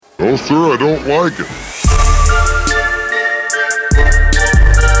No, sir, I don't like it.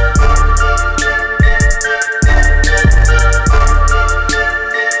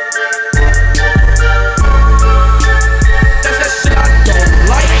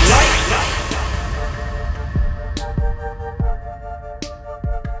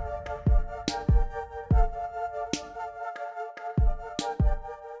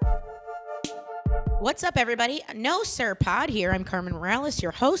 What's up, everybody? No Sir Pod here. I'm Carmen Morales,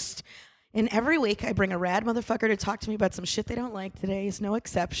 your host. And every week I bring a rad motherfucker to talk to me about some shit they don't like. Today is no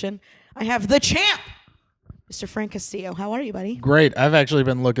exception. I have the champ, Mr. Frank Castillo. How are you, buddy? Great. I've actually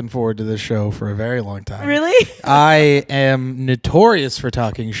been looking forward to this show for a very long time. Really? I am notorious for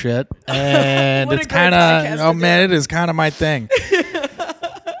talking shit, and What a it's great kind podcast of, to oh do. man, it is kind of my thing.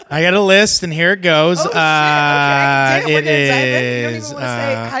 I got a list, and here it goes. Oh, shit. Okay. Damn, we're It gonna dive in. You don't even is wanna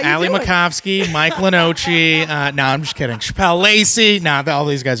say, how you Ali doing? Makovsky, Mike Lenoci. No, I'm just kidding. Chappelle Lacey. No, all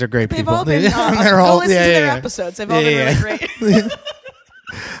these guys are great They've people. all been, They're go all, listen to their yeah. episodes. They've all been really great.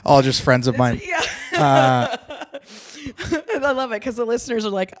 All just friends of mine. Yeah. I love it because the listeners are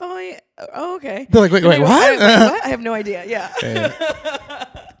like, oh, okay. They're like, wait, And I go, what? what? I have no idea. Yeah. Yeah.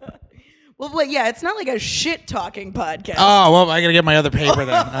 Well, but yeah, it's not like a shit talking podcast. Oh, well, I got to get my other paper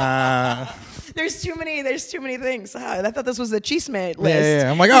then. There's too many things. I thought this was a chisme list. Yeah.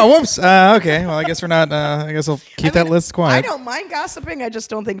 I'm like, oh, whoops. Okay. Well, I guess we're not. I guess I'll keep that list quiet. I don't mind gossiping. I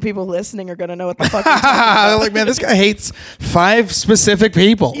just don't think people listening are gonna know what the fuck I'm talking They're about. like, man, this guy hates 5 specific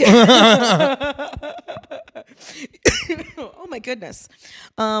people. Oh my goodness.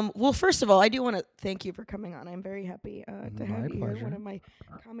 Well, first of all, I do want to thank you for coming on. I'm very happy to have you here. pleasure. One of my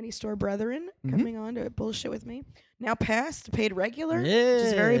Comedy Store brethren coming on to bullshit with me. Now past, paid regular, which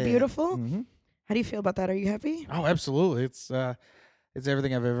is very Yeah. beautiful. Mhm. How do you feel about that? Are you happy? Oh, absolutely. It's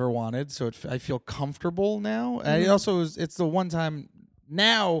everything I've ever wanted. So I feel comfortable now. And it also it's the one time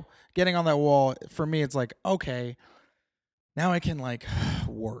now getting on that wall for me. It's like, okay, now I can like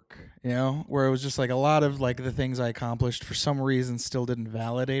work, where it was just like a lot of like the things I accomplished for some reason still didn't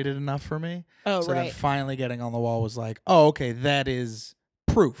validate it enough for me. Oh, So then right. finally getting on the wall was like, oh, okay, that is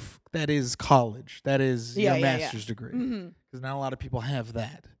proof. That is college. That is Yeah, your yeah, yeah. master's degree. Mm-hmm. Because not a lot of people have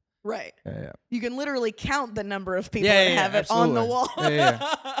that. Right. Yeah. You can literally count the number of people Yeah, that yeah, have it on the absolutely. wall.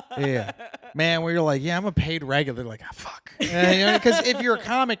 Yeah. Man, where you're like, yeah, I'm a paid regular. Like, fuck. Because if you're a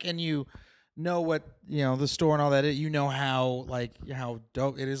comic and you know what, the store and all that, you know how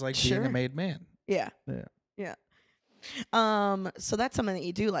dope it is like being Sure. a made man. Yeah. Yeah. So that's something that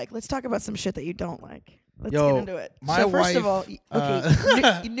you do like. Let's talk about some shit that you don't like. Let's Yo, get into it. my So first of wife, all,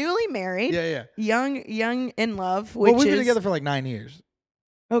 okay, newly married, Yeah. young in love, which Well, we've is been together for like 9 years.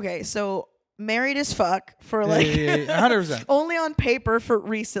 okay. So married as fuck for like Yeah, 100%. only on paper for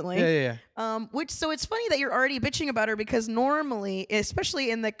recently. Yeah. Which so it's funny that you're already bitching about her because normally, especially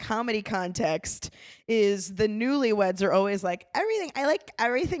in the comedy context, is the newlyweds are always like everything. I like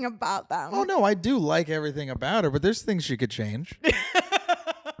everything about them. Oh, no, I do like everything about her, but there's things she could change.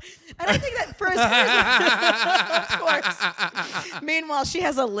 And I think that for us, of course. Meanwhile, she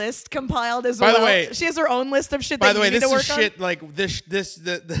has a list compiled as By well. the way- She has her own list of shit By that the you way, need this to work is shit like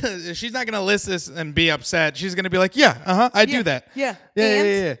this. She's not gonna list this and be upset. She's gonna be like, "Yeah, I do that. Yeah.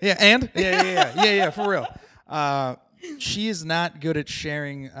 Yeah, and yeah, for real." She is not good at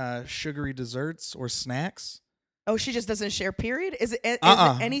sharing sugary desserts or snacks. Oh, she just doesn't share. Period. Is it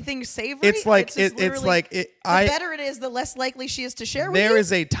anything savory? It's like just it's literally- like the better it is, the less likely she is to share with there you.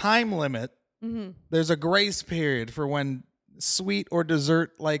 is a time limit. Mm-hmm. There's a grace period for when sweet or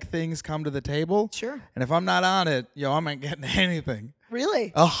dessert like things come to the table. Sure. And if I'm not on it, I'm not getting anything.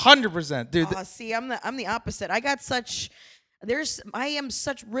 Really? 100%, dude. See, I'm the opposite. I am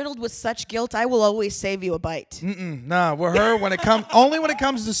such riddled with such guilt. I will always save you a bite. Nah, with her, when it comes only when it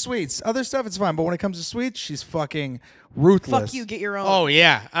comes to sweets. Other stuff it's fine, but when it comes to sweets, she's fucking ruthless. Fuck you, get your own. Oh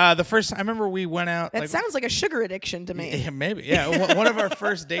yeah. The first I remember we went out. That sounds like a sugar addiction to me. Yeah, maybe. Yeah, one of our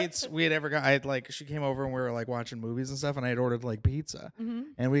first dates we had ever got. I had she came over and we were like watching movies and stuff, and I had ordered like pizza,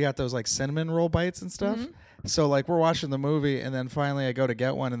 and we got those like cinnamon roll bites and stuff. So like we're watching the movie, and then finally I go to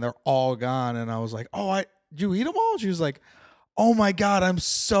get one, and they're all gone, and I was like, "Oh, did you eat them all?" She was like, "Oh my God, I'm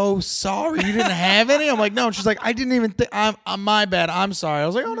so sorry. You didn't have any?" I'm like, "No." And she's like, "I didn't even think. I'm my bad. I'm sorry." I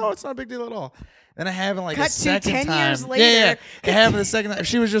was like, "Oh no, it's not a big deal at all." Then I have it like Cut a to second 10 time. years later. Yeah. I have it the second time.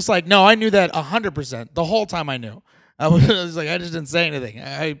 She was just like, "No, I knew that 100%. The whole time I knew." I was like, I just didn't say anything.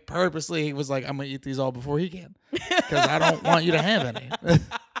 I purposely was like, "I'm gonna eat these all before he can, because I don't want you to have any,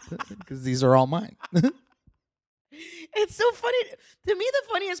 because these are all mine." It's so funny. To me, the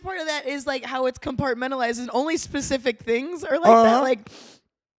funniest part of that is like how it's compartmentalized and only specific things are like that. Like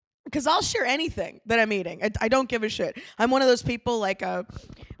Because I'll share anything that I'm eating. I don't give a shit. I'm one of those people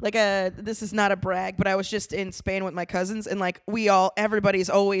this is not a brag, but I was just in Spain with my cousins, and like everybody's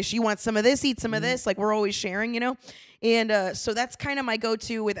always, she wants some of this, eat some of this. Like we're always sharing, And so that's kind of my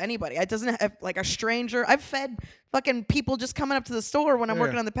go-to with anybody. It doesn't have like a stranger. I've fed fucking people just coming up to the store when I'm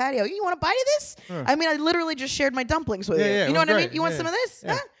working on the patio. You want a bite of this? I mean, I literally just shared my dumplings with you. Yeah, you know what I mean? great. You want some of this?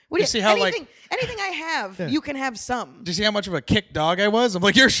 Yeah. Huh? What do you see how, anything I have, you can have some. Do you see how much of a kick dog I was? I'm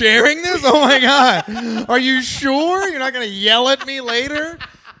like, you're sharing this? Oh my God. Are you sure? You're not going to yell at me later?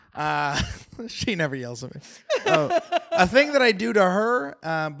 She never yells at me. A thing that I do to her,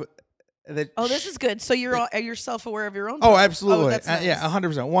 this is good. So you're self-aware of your own. Oh, absolutely. That's nice. Yeah,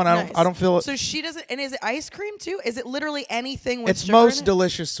 100%. One, Nice. I don't feel it. So she doesn't. And is it ice cream too? Is it literally anything with It's sugar in most it?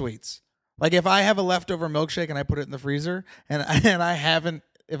 delicious sweets. Like if I have a leftover milkshake and I put it in the freezer and I haven't,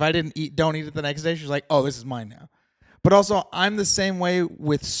 if I don't eat it the next day, she's like, oh, this is mine now. But also, I'm the same way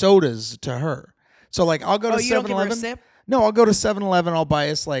with sodas to her. So like I'll go to 7-Eleven. You don't give her a sip? No, I'll go to 7-Eleven. I'll buy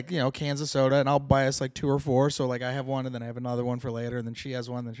us like, cans of soda, and I'll buy us like 2 or 4. So like I have one, and then I have another one for later, and then she has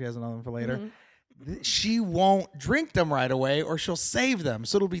one, then she has another one for later. Mm-hmm. She won't drink them right away, or she'll save them.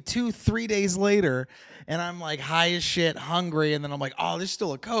 So it'll be 2-3 days later, and I'm like high as shit, hungry, and then I'm like, oh, there's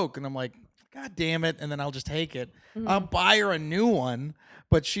still a Coke, and I'm like, God damn it, and then I'll just take it. Mm-hmm. I'll buy her a new one,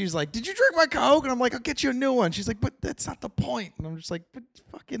 but she's like, did you drink my Coke? And I'm like, I'll get you a new one. She's like, but that's not the point. And I'm just like, but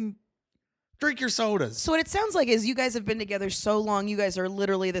fucking drink your sodas. So what it sounds like is you guys have been together so long, you guys are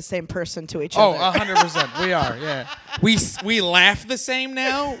literally the same person to each Oh, other. 100%. We are, yeah. We laugh the same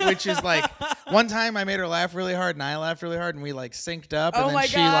now, which is like, one time I made her laugh really hard and I laughed really hard and we like synced up and Oh then my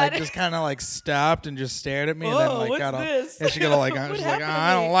she God. like just kind of like stopped and just stared at me and then Whoa, like what's got all, this? and she got all like, What she's like, happened to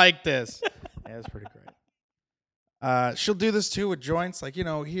I don't me?" like this. Yeah, it's pretty great. She'll do this too with joints, like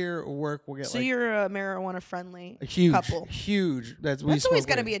here at work we'll get So like you're a marijuana friendly a huge, couple. huge. That's always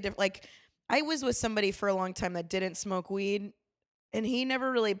got to be a different. Like I was with somebody for a long time that didn't smoke weed, and he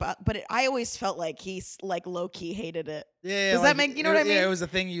never really. But I always felt like he's like low key hated it. Yeah. Does that make what I mean? Yeah, it was a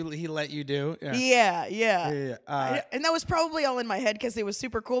thing he let you do. Yeah. Yeah. And that was probably all in my head because it was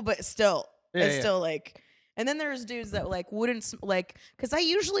super cool, but still, still like. And then there's dudes that like wouldn't because I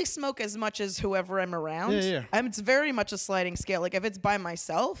usually smoke as much as whoever I'm around. Yeah. It's very much a sliding scale. Like if it's by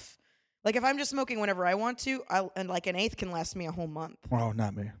myself, like if I'm just smoking whenever I want to, and like an eighth can last me a whole month. Oh,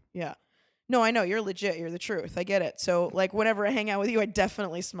 not me. Yeah. No, I know you're legit. You're the truth. I get it. So like whenever I hang out with you, I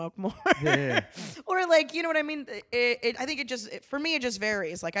definitely smoke more. Yeah. Or like, you know what I mean? I think for me, it just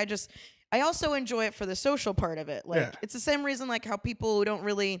varies. Like I also enjoy it for the social part of it. Like it's the same reason like how people who don't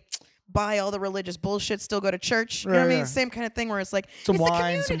really buy all the religious bullshit still go to church. You know what I mean? Same kind of thing where it's like Some it's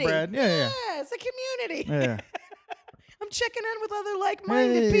wine, some bread. Yeah. It's a community. Yeah. I'm checking in with other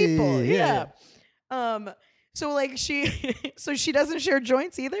like-minded people. Yeah. So like so she doesn't share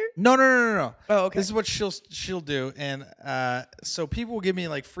joints either? No. Oh, okay. This is what she'll do, and so people will give me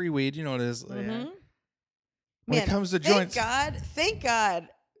like free weed. You know what it is. Mm-hmm. When it comes to joints,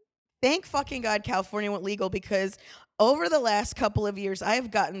 Thank fucking God California went legal because over the last couple of years, I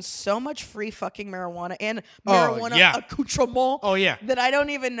have gotten so much free fucking marijuana and marijuana accoutrement that I don't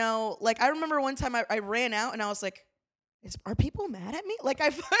even know. Like, I remember one time I ran out and I was like, are people mad at me? Like, I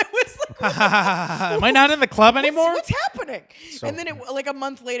was like, am I not in the club anymore? What's happening? So and then like a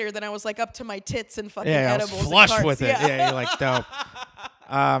month later, then I was like up to my tits and fucking I was edibles. flush and with it. Yeah, you're like dope.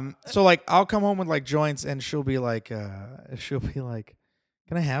 So like I'll come home with like joints and she'll be like, can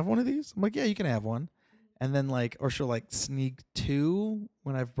I have one of these? I'm like, yeah, you can have one. And then like, or she'll like sneak 2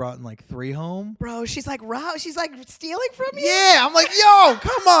 when I've brought in like 3 home. Bro, she's like stealing from you? Yeah, I'm like, yo,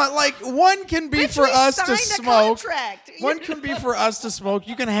 come on. Like one can be for us to smoke. One can be for us to smoke.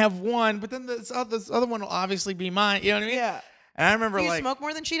 You can have one, but then this other one will obviously be mine. You know what I mean? Yeah. And I remember Do you like, smoke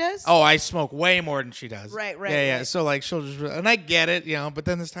more than she does? oh, I smoke way more than she does. Right. Yeah. Right. So like she'll just, and I get it, but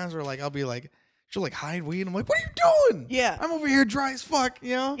then there's times where like I'll be like, she'll like hide weed. I'm like, what are you doing? Yeah. I'm over here dry as fuck,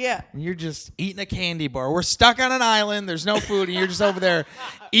 Yeah. And you're just eating a candy bar. We're stuck on an island. There's no food, and you're just over there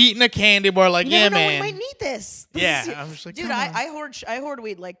eating a candy bar. Like, You never know, man. we might need this. I'm just like, dude, come on. I hoard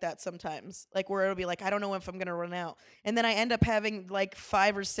weed like that sometimes. Like where it'll be like, I don't know if I'm gonna run out, and then I end up having like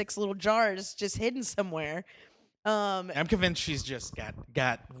 5 or 6 little jars just hidden somewhere. I'm convinced she's just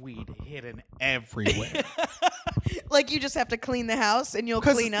got weed hidden everywhere. Like you just have to clean the house and you'll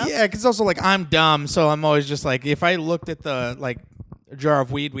clean up. Yeah, because also like I'm dumb, so I'm always just like, if I looked at the like jar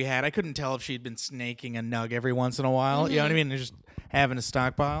of weed we had, I couldn't tell if she'd been snaking a nug every once in a while. You know what I mean? And just having a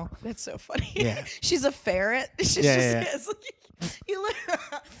stockpile. That's so funny. Yeah. She's a ferret. She's Yeah.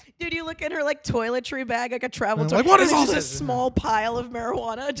 you you look at her like toiletry bag, like a travel I'm toy. like, what and is it's all just this? a small pile of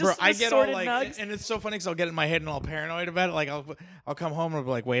marijuana, just Bro, I get all assorted like, nugs. and it's so funny because I'll get in my head and all paranoid about it. Like I'll come home and I'll be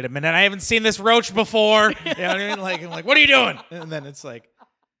like, wait a minute, I haven't seen this roach before. You know what I mean? Like I'm like, what are you doing? And then it's like,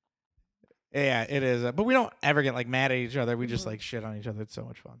 yeah, it is. But we don't ever get like mad at each other. We just like shit on each other. It's so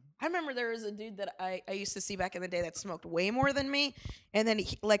much fun. I remember there was a dude that I used to see back in the day that smoked way more than me, and then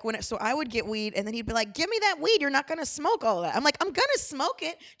like so I would get weed, and then he'd be like, "Give me that weed. You're not gonna smoke all of that." I'm like, "I'm gonna smoke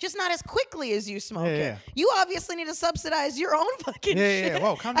it, just not as quickly as you smoke Yeah. it. You obviously need to subsidize your own fucking Yeah. shit.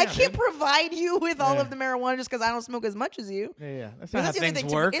 Whoa, calm I down, can't dude. provide you with all Yeah. of the marijuana just because I don't smoke as much as you." Yeah. That's But not how that's the other things thing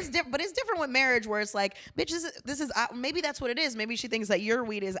too. work. It's but it's different with marriage, where it's like, bitches, this is maybe that's what it is. Maybe she thinks that your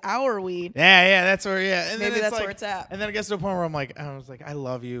weed is our weed. Yeah, that's where, yeah. And Maybe then that's like, where it's at. And then it gets to a point where I was like, I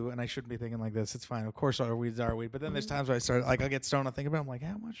love you, and I shouldn't be thinking like this. It's fine. Of course, our weeds are weed. But then there's times where I start, like, I'll get stoned. I think about it. I'm like,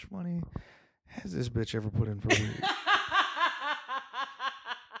 how much money has this bitch ever put in for weed?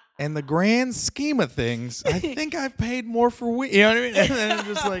 In the grand scheme of things, I think I've paid more for weed. You know what I mean? And then I'm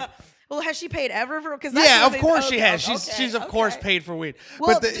just like, Well, has she paid ever for? Because yeah, of course she has. She's of course okay. paid for weed.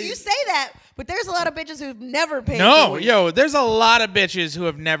 Well, but you say that, but there's a lot of bitches who've never paid. no, for weed. yo, there's a lot of bitches who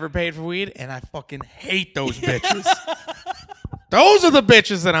have never paid for weed, and I fucking hate those bitches. Those are the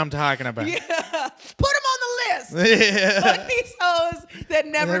bitches that I'm talking about. Yeah, put them on the list. Yeah. Fuck these hoes that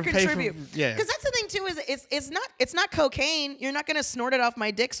never Never pay for- contribute. yeah. Because that's the thing too. Is it's not cocaine. You're not gonna snort it off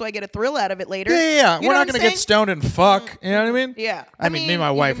my dick so I get a thrill out of it later. Yeah. You We're know not what gonna I'm get saying? stoned and fuck. You know what I mean? Yeah. I mean, me and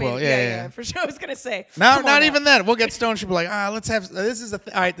my wife will. Yeah. For sure. I was gonna say. No, Come on not now. even that. We'll get stoned. She'll be like, let's have. This is all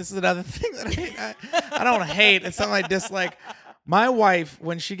right. This is another thing that I hate. I don't hate. It's something I dislike. My wife,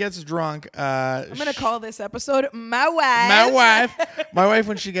 when she gets drunk, I'm gonna call this episode "My Wife." My wife,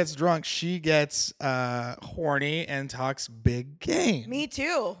 when she gets drunk, she gets horny and talks big game. Me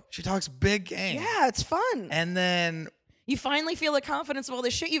too. She talks big game. Yeah, it's fun. And then You finally feel the confidence of all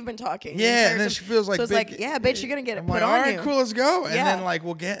this shit you've been talking. the yeah, entire and then time. she feels like so it's big, like, yeah, bitch, you're gonna get it I'm put like, on all right, you. cool, let's go. And Yeah. then like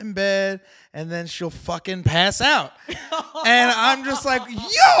we'll get in bed, and then she'll fucking pass out, and I'm just like,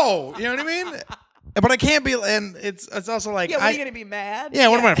 yo, you know what I mean? But I can't be, and it's also like, Yeah, what are you gonna be mad? yeah,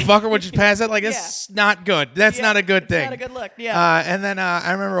 what am I, gonna fuck her when she passes out? Like, it's not good. That's Yeah, not a good it's thing. not a good look. Yeah. And then I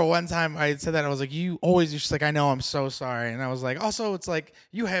remember one time I said that I was like, "You always." She's like, "I know, I'm so sorry." And I was like, "Also, it's like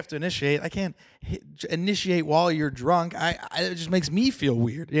you have to initiate. I can't initiate while you're drunk. It just makes me feel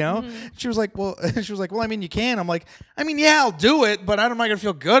weird, you know." She was like, "Well," I mean, you can." I'm like, "I mean, yeah, I'll do it, but I'm not gonna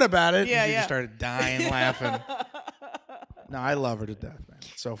feel good about it." Yeah, and she yeah. just started dying laughing. No, I love her to death, man.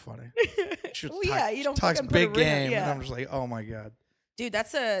 It's so funny. She Well, yeah, you don't talks fucking put her big in, game, yeah. and I'm just like, "Oh my god." Dude,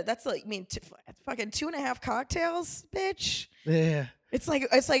 that's like, I mean, fucking 2.5 cocktails, bitch. Yeah. It's like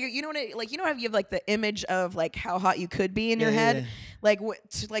you know what like, you know how you have like the image of like how hot you could be in your Yeah, head, yeah. like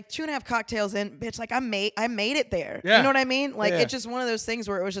like 2.5 cocktails in, bitch. Like I made it there. Yeah. You know what I mean? Like Yeah. it's just one of those things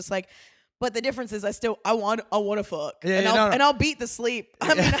where it was just like. But the difference is, I want to fuck, Yeah, and, yeah, I'll, no. and I'll beat the sleep.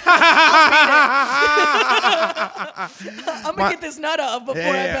 I mean, I'm gonna get this nut up before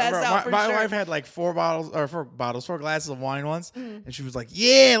I pass bro, out. my For sure. wife had like 4 glasses of wine once, and she was like,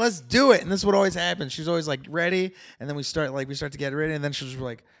 "Yeah, let's do it." And this is what always happens. She's always like ready, and then we start to get ready, and then she'll just be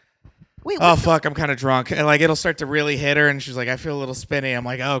like, Wait, "Oh what's fuck, I'm kind of drunk," and like it'll start to really hit her, and she's like, "I feel a little spinny." I'm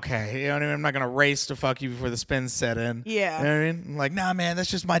like, "Okay, you know what I mean? I'm not gonna race to fuck you before the spins set in." Yeah. You know what I mean? I'm like, "Nah, man,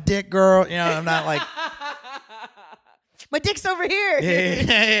 that's just my dick, girl." You know, I'm not like, my dick's over here.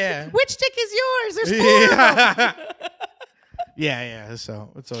 yeah. Which dick is yours? There's 4 of them. Yeah.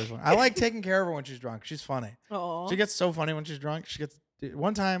 So it's always fun. I like taking care of her when she's drunk. She's funny. Aw. She gets so funny when she's drunk.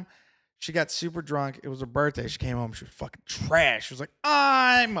 One time, she got super drunk. It was her birthday. She came home. She was fucking trash. She was like,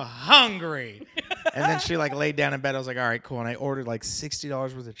 "I'm hungry," and then she like laid down in bed. I was like, "All right, cool." And I ordered like $60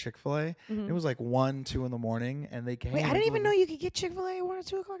 worth of Chick-fil-A. It was like 1, 2 in the morning, and they came. Wait, I didn't even know you could get Chick-fil-A at 1 or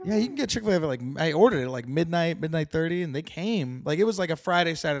 2 o'clock. in the Yeah, you morning? can get Chick-fil-A at like I ordered it at like midnight 30, and they came. Like it was like a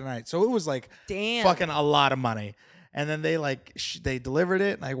Friday, Saturday night, so it was like Damn. fucking a lot of money. And then they like they delivered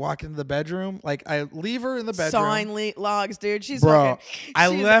it, and I walk into the bedroom. Like I leave her in the bedroom. Sawing logs, dude. She's Bro, fucking. I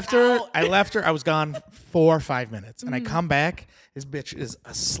she's left her. out. I left her. I was gone 4 or 5 minutes, and I come back. This bitch is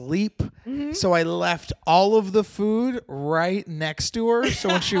asleep. So I left all of the food right next to her, so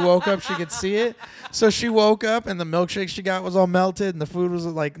when she woke up, she could see it. So she woke up, and the milkshake she got was all melted, and the food was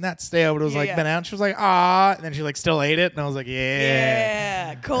like not stale, but it was like Yeah. been out. And she was like, "Ah," and then she like still ate it, and I was like, "Yeah,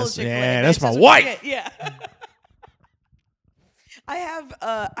 Yeah, cold That's- Chick-fil-A. yeah, bitch. that's my what you wife. get. Yeah. I have.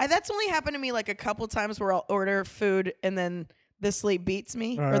 That's only happened to me like a couple times where I'll order food and then the sleep beats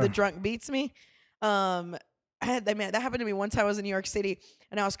me or the drunk beats me. that happened to me one time. I was in New York City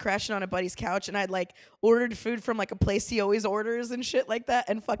and I was crashing on a buddy's couch and I'd like ordered food from like a place he always orders and shit like that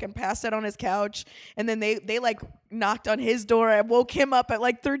and fucking passed out on his couch. And then they like knocked on his door. I woke him up at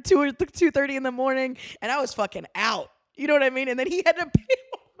like 2:30 in the morning and I was fucking out. You know what I mean? And then he had to pay.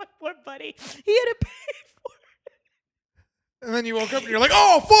 Oh, my poor buddy. He had to pay for it. And then you woke up and you're like,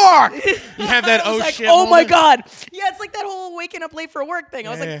 oh, fuck. You have that I was oh like, shit oh my moment. God. Yeah, it's like that whole waking up late for work thing. I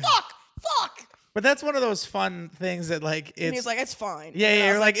was Yeah. like, fuck. But that's one of those fun things that like it's. And he was like, it's fine. yeah, And yeah, I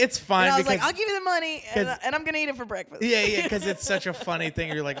you're was like, it's fine. and I was because, like, I'll give you the money and 'cause- I'm going to eat it for breakfast. yeah, because it's such a funny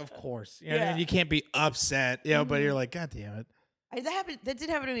thing. You're like, of course. You know, Yeah. and you can't be upset, but you're like, God damn it. That did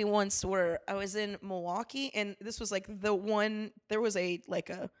happen to me once where I was in Milwaukee and this was like there was a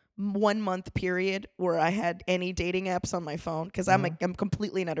 1 month period where I had any dating apps on my phone because I'm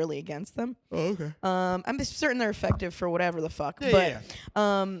completely and utterly against them. Oh, okay. I'm certain they're effective for whatever the fuck. Yeah,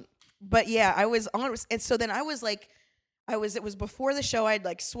 But yeah, I was on, and so then I was like, it was before the show. I'd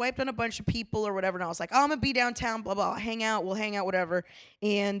like swiped on a bunch of people or whatever, and I was like, oh, I'm gonna be downtown, blah blah, we'll hang out, whatever.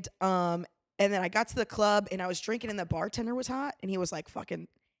 And then I got to the club and I was drinking, and the bartender was hot, and he was like fucking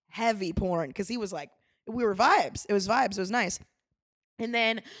heavy porn because he was like, we were vibes. It was vibes. It was nice. And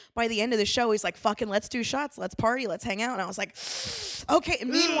then by the end of the show, he's like, fucking, let's do shots. Let's party. Let's hang out. And I was like, okay. And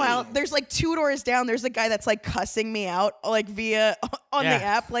meanwhile, there's like 2 doors down. There's a guy that's like cussing me out, like via on the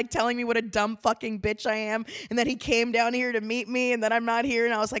app, like telling me what a dumb fucking bitch I am. And then he came down here to meet me and then I'm not here.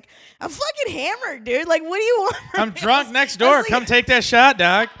 And I was like, I'm fucking hammered, dude. Like, what do you want? I'm drunk next I was door. like- Come take that shot,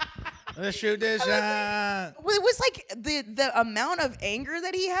 dog. Let's shoot this shot. Well, it was like the amount of anger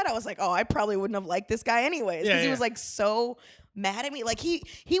that he had. I was like, oh, I probably wouldn't have liked this guy anyways. Because he was like so mad at me. Like he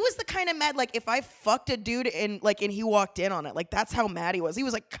was the kind of mad, like if I fucked a dude and he walked in on it, like that's how mad he was. He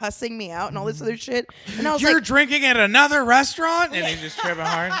was like cussing me out and all this other shit. And I was You're like, drinking at another restaurant? And he's just tripping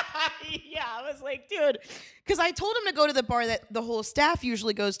hard. yeah, I was like, dude, because I told him to go to the bar that the whole staff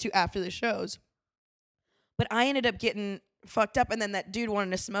usually goes to after the shows. But I ended up getting fucked up, and then that dude wanted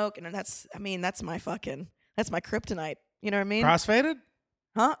to smoke, and that's my kryptonite. You know what I mean? Crossfaded?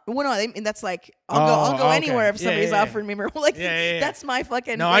 Huh? Well, no, that's like I'll go okay. anywhere if Yeah, somebody's yeah, yeah. offering me. Like Yeah. that's my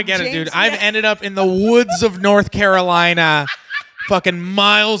fucking. No, like, I get it, dude. James- I've ended up in the woods of North Carolina, fucking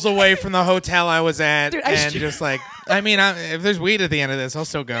miles away from the hotel I was at, Dude, and just like, if there's weed at the end of this, I'll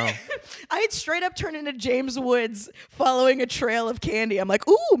still go. I had straight up turned into James Woods following a trail of candy. I'm like,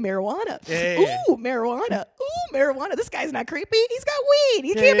 ooh, marijuana. Yeah. Ooh, marijuana. Ooh, marijuana. This guy's not creepy. He's got weed. He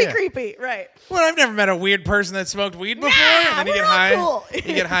Yeah, can't yeah. be creepy. Right. Well, I've never met a weird person that smoked weed before, and then you we're get all high. cool. You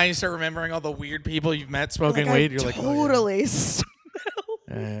get high, and you start remembering all the weird people you've met smoking Like, weed. I You're like, oh, totally smell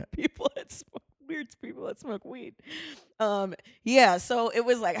yeah. people that smoke weird people that smoke weed. Yeah, so it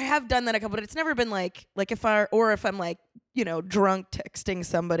was like I have done that a couple, but it's never been like if I'm like, drunk texting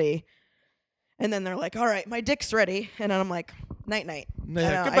somebody and then they're like, all right, my dick's ready, and then I'm like, night night.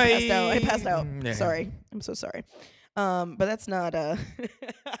 Yeah, I passed out. Yeah. Sorry. I'm so sorry. But that's not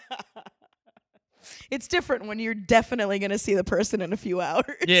it's different when you're definitely gonna see the person in a few hours.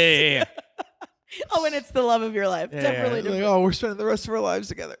 Yeah. Oh, and it's the love of your life. Yeah, Definitely yeah. different. Like, oh, we're spending the rest of our lives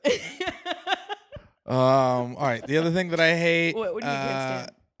together. All right. The other thing that I hate. What do you can't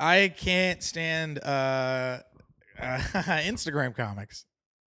stand? I can't stand Instagram comics.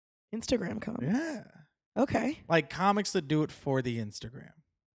 Instagram comics. Yeah. Okay. Like comics that do it for the Instagram.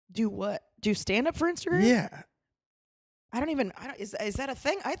 Do what? Do stand up for Instagram? Yeah. Is that a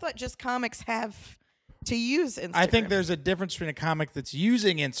thing? I thought just comics have to use Instagram. I think there's a difference between a comic that's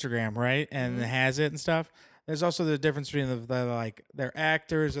using Instagram, right, and has it and stuff. There's also the difference between they're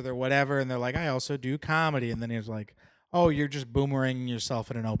actors or they're whatever, and they're like, I also do comedy, and then he's like, oh, you're just boomeranging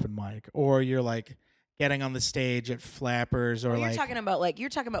yourself at an open mic, or you're like getting on the stage at Flappers, or you're talking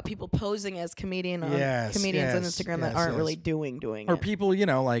about people posing as comedians on Instagram that aren't really doing or it. people,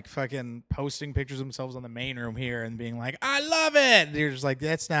 like fucking posting pictures of themselves on the main room here and being like, I love it. And you're just like,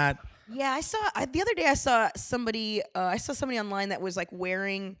 that's not. Yeah, the other day I saw somebody online that was like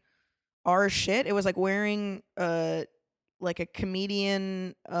wearing our shit. It was like wearing like a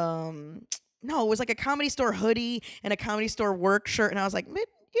comedian no, it was like a Comedy Store hoodie and a Comedy Store work shirt, and I was like, bitch,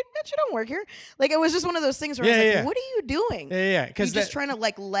 you don't work here. Like it was just one of those things where I was like, what are you doing? Yeah, because you're just trying to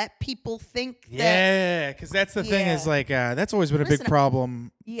like let people think that. Yeah, because that's the thing is like that's always been a big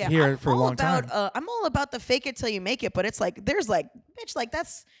problem here for a long time. I'm all about the fake it till you make it, but it's like there's like bitch, like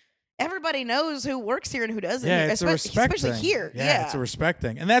that's everybody knows who works here and who doesn't. Yeah, it's a respect especially thing. here. Yeah, it's a respect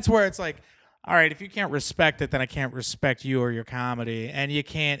thing, and that's where it's like, all right, if you can't respect it, then I can't respect you or your comedy, and you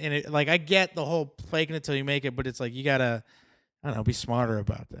can't. And it, like I get the whole faking it till you make it, but it's like you gotta, I don't know, be smarter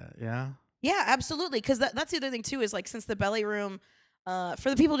about that. Yeah. Yeah, absolutely. Because that's the other thing too is like since the Belly Room For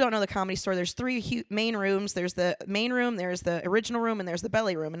the people who don't know the Comedy Store, there's three main rooms. There's the main room, there's the original room, and there's the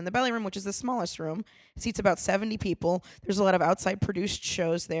belly room. And in the belly room, which is the smallest room, seats about 70 people. There's a lot of outside produced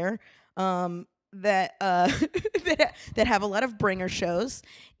shows there that that have a lot of bringer shows.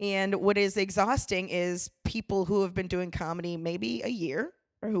 And what is exhausting is people who have been doing comedy maybe a year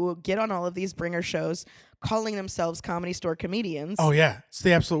or who will get on all of these bringer shows calling themselves Comedy Store comedians. Oh yeah, it's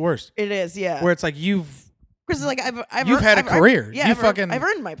the absolute worst. It is, yeah. Where it's like you've Like you've had a career. Yeah, I've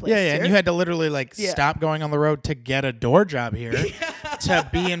earned my place. Yeah, and here. you had to literally like stop going on the road to get a door job here to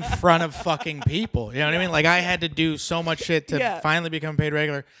be in front of fucking people. You know what I mean? Like I had to do so much shit to finally become paid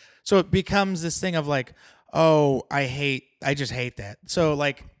regular. So it becomes this thing of like, oh, I just hate that. So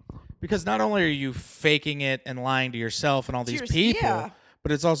like, because not only are you faking it and lying to yourself and all these people,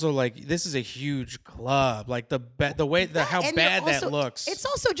 but it's also like this is a huge club. Like how bad that looks. It's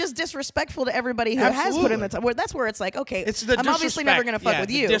also just disrespectful to everybody who has put in the time. That's where it's like, okay, I'm obviously never gonna fuck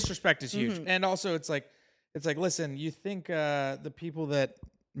with you. The disrespect is huge, and also it's like, listen, you think the people that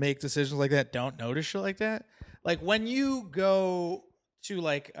make decisions like that don't notice shit like that? Like when you go to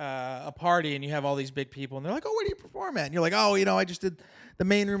like a party and you have all these big people and they're like, oh, where do you perform at? And you're like, oh, I just did the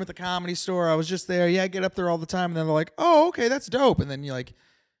main room at the Comedy Store. I was just there. Yeah, I get up there all the time. And then they're like, oh, okay, that's dope. And then you're like,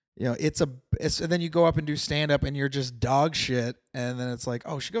 and then you go up and do stand up and you're just dog shit. And then it's like,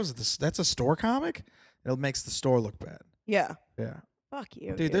 oh, she goes to this. That's a store comic. It makes the store look bad. Yeah. Yeah. Fuck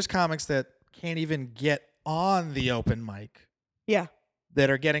you, dude. There's comics that can't even get on the open mic. Yeah. That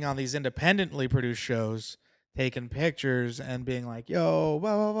are getting on these independently produced shows, taking pictures and being like, yo,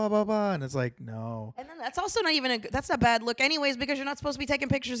 blah, blah, blah, blah, blah. And it's like, no. And then that's also not even that's not bad look anyways, because you're not supposed to be taking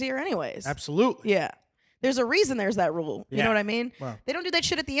pictures here anyways. Absolutely. Yeah. There's a reason there's that rule. You know what I mean? Well, they don't do that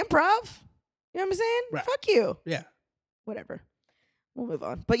shit at the Improv. You know what I'm saying? Right. Fuck you. Yeah. Whatever. We'll move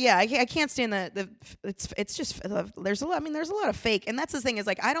on. But yeah, I can't stand it's just, there's a lot of fake. And that's the thing is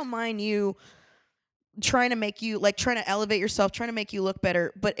like, I don't mind you trying to make you like trying to elevate yourself, trying to make you look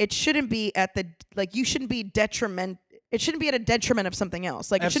better, but it shouldn't be at the you shouldn't be it shouldn't be at a detriment of something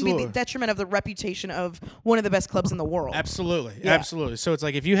else. Like Absolutely. It shouldn't be the detriment of the reputation of one of the best clubs in the world. Absolutely. Yeah. Absolutely. So it's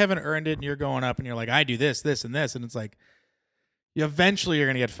like if you haven't earned it and you're going up and you're like, I do this, this, and this, and it's like eventually you're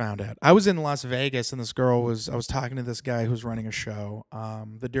gonna get found out. I was in Las Vegas and I was talking to this guy who's running a show,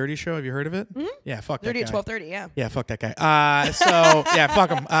 The Dirty Show. Have you heard of it? Mm-hmm. Yeah, fuck Dirty that guy. At 12:30. Yeah. Yeah, fuck that guy. So fuck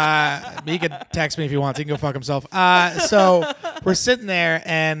him. He could text me if he wants. He can go fuck himself. So we're sitting there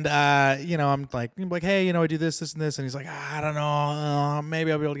and I'm like, hey, I do this, this, and this, and he's like, I don't know,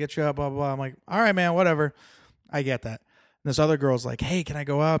 maybe I'll be able to get you up, blah blah blah. I'm like, all right, man, whatever. I get that. And this other girl's like, hey, can I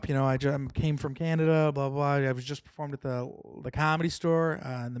go up? I came from Canada, blah, blah. I was just performed at the Comedy Store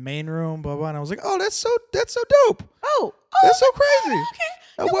in the main room, blah, blah. And I was like, oh, that's so dope. Oh, that's so crazy.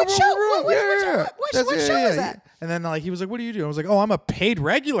 Okay. What show was that? And then he was like, what do you do? I was like, oh, I'm a paid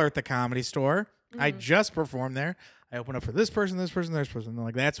regular at the Comedy Store. I just performed there. I open up for this person, this person, this person. And they're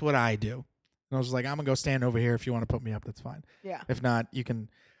like, that's what I do. And I was like, I'm going to go stand over here. If you want to put me up, that's fine. Yeah. If not, you can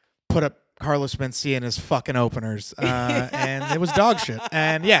put up Carlos Mencia and his fucking openers, and it was dog shit.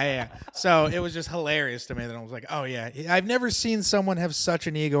 And yeah. So it was just hilarious to me that I was like, oh yeah, I've never seen someone have such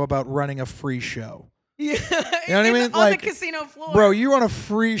an ego about running a free show. Yeah, you know what I mean? On the casino floor, bro. You run a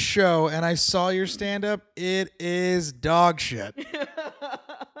free show, and I saw your stand up. It is dog shit.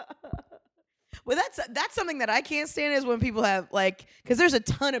 Well, that's something that I can't stand is when people have because there's a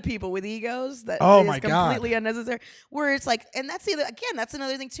ton of people with egos that is completely unnecessary. Where it's like, and that's that's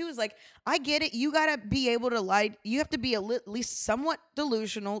another thing too is like, I get it. You gotta be able to lie. You have to be at least somewhat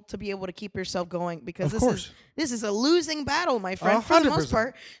delusional to be able to keep yourself going because this is a losing battle, my friend, for the most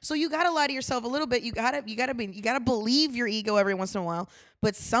part. So you gotta lie to yourself a little bit. You gotta believe your ego every once in a while.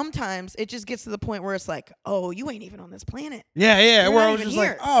 But sometimes it just gets to the point where it's like, oh, you ain't even on this planet. Yeah. Where I was just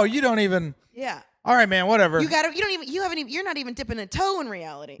like, oh, you don't even. Yeah. All right, man. Whatever. You're not even dipping a toe in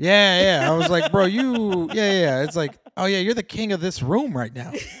reality. Yeah. I was like, bro, yeah. It's like, oh yeah, you're the king of this room right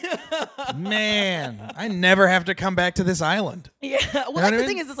now. Man, I never have to come back to this island. Yeah. Well, that's the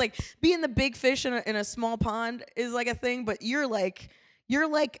thing is, it's like being the big fish in a small pond is like a thing, but you're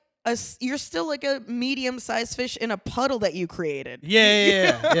still like a medium-sized fish in a puddle that you created.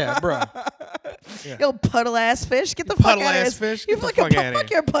 Yeah, bro. Yeah. Yo, puddle ass fish, get the fuck out of here. Fish, get the fuck out of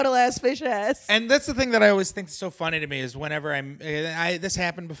Fuck your puddle ass fish ass. And that's the thing that I always think is so funny to me is whenever this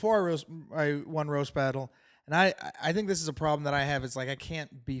happened before I won roast battle, and I think this is a problem that I have. It's like I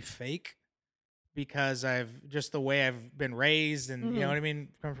can't be fake because I've just the way I've been raised, and you know what I mean,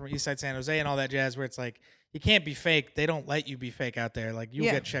 coming from East Side San Jose and all that jazz, where it's like. You can't be fake. They don't let you be fake out there. Like, you'll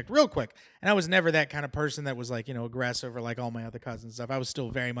get checked real quick. And I was never that kind of person that was, like, aggressive or like all my other cousins and stuff. I was still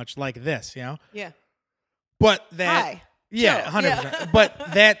very much like this, Yeah. But that... Hi. Yeah, chill. 100%. But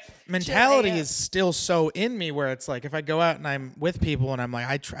that mentality AF. is still so in me where it's like if I go out and I'm with people and I'm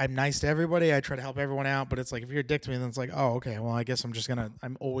like I'm nice to everybody, I try to help everyone out, but it's like if you're a dick to me, then it's like, oh, okay, well, I guess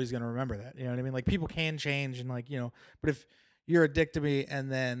I'm always gonna remember that. You know what I mean? Like people can change and like, but if you're a dick to me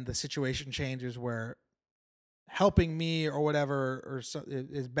and then the situation changes where helping me or whatever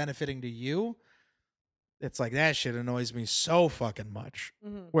is benefiting to you, it's like that shit annoys me so fucking much.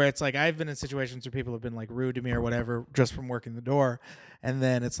 Mhm. Where it's like I've been in situations where people have been like rude to me or whatever just from working the door, and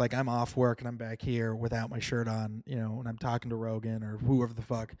then it's like I'm off work and I'm back here without my shirt on, and I'm talking to Rogan or whoever the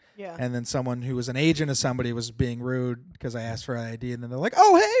fuck, Yeah. and then someone who was an agent of somebody was being rude because I asked for an ID, and then they're like,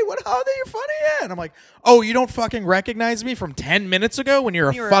 "Oh hey, you're funny," yeah, and I'm like, "Oh, you don't fucking recognize me from 10 minutes ago when you're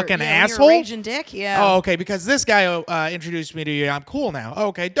a fucking When asshole." you're a raging dick. Yeah. Oh, okay, because this guy introduced me to you. I'm cool now.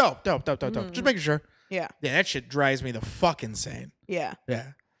 Okay, dope. Just making sure. Yeah. Yeah, that shit drives me the fuck insane. Yeah.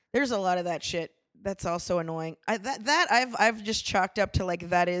 Yeah. There's a lot of that shit that's also annoying. I've just chalked up to like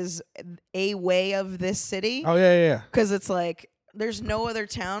that is a way of this city Oh yeah. because it's like there's no other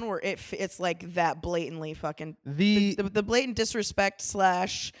town where it's like that blatantly fucking The the blatant disrespect /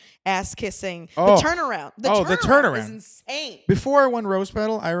 ass kissing. Oh. The turnaround. The Oh, the turnaround is turnaround. insane. before I won Rose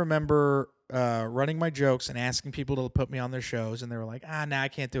Battle, I remember running my jokes and asking people to put me on their shows, and they were like, nah, I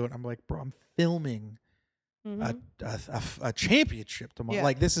can't do it. I'm like, bro, I'm filming Mhm. a championship tomorrow. Yeah.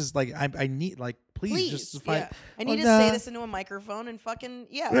 Like this is like I need like please just fight. yeah. I need to nah. say this into a microphone and fucking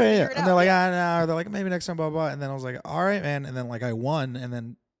Yeah. figure it And out. they're like, yeah. no. They're like, maybe next time, blah blah. And then I was like, all right, man. And then like I won, and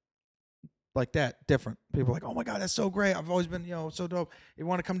then like that different people were like, oh my god, that's so great. I've always been so dope. You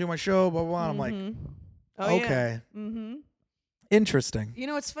want to come do my show, blah blah. blah. I'm like, Mhm. Oh, yeah. okay, Mm-hmm. interesting. You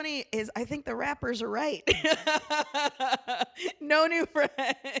know what's funny is I think the rappers are right. No new friends.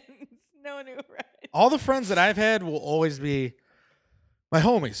 No new friends. All the friends that I've had will always be my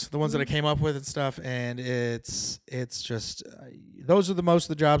homies, the ones that I came up with and stuff. And it's just those are the most of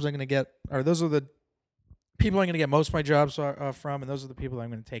the jobs I'm gonna get, or those are the people I'm gonna get most of my jobs from, and those are the people I'm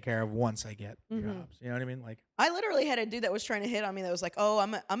gonna take care of once I get jobs. You know what I mean? Like, I literally had a dude that was trying to hit on me that was like, "Oh,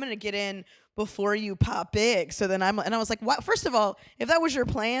 I'm gonna get in before you pop big." So then and I was like, "What? First of all, if that was your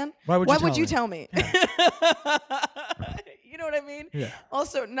plan, why would you tell me?" You know what I mean? Yeah.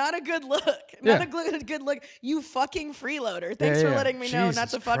 Also, not a good look. Yeah. Not a good look. You fucking freeloader. Thanks for letting me know not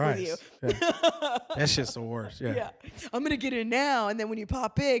to Jesus fuck with you. Christ. Yeah. That's just the worst. Yeah. Yeah. I'm going to get in now. And then when you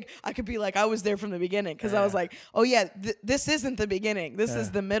pop big, I could be like, I was there from the beginning. Because I was Yeah. like, oh, yeah, this isn't the beginning. This is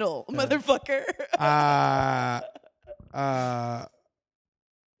the middle, motherfucker.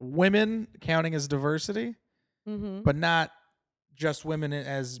 Women counting as diversity, Mm-hmm. but not just women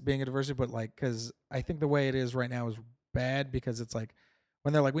as being a diversity, but like, because I think the way it is right now is bad because it's like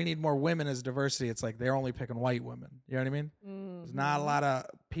when they're like, we need more women as diversity, it's like they're only picking white women. You know what I mean? There's not a lot of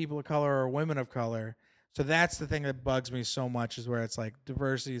people of color or women of color. So that's the thing that bugs me so much is where it's like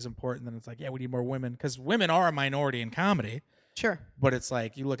diversity is important. Then it's like, yeah, we need more women because women are a minority in comedy. Sure. But it's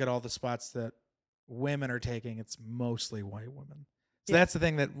like you look at all the spots that women are taking, it's mostly white women. So that's the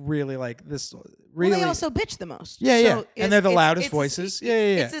thing that really like this really. Well, they also bitch the most. Yeah. So And they're the loudest it's- voices. Yeah.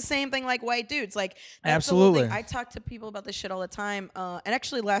 It's the same thing like white dudes. Like that's the whole Absolutely. thing. I talk to people about this shit all the time. And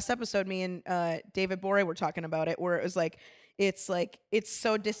actually, last episode, me and David Borey were talking about it, where it was like it's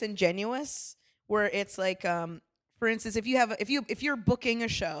so disingenuous. Where it's like, for instance, if you're booking a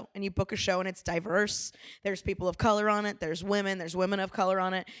show and you book a show and it's diverse, there's people of color on it, there's women of color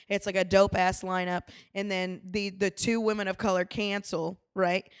on it. It's like a dope ass lineup, and then the two women of color cancel,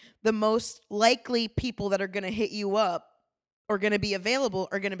 right? The most likely people that are gonna hit you up or gonna be available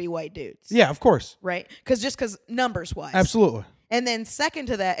are gonna be white dudes. Yeah, of course. Right? Because numbers wise. Absolutely. And then second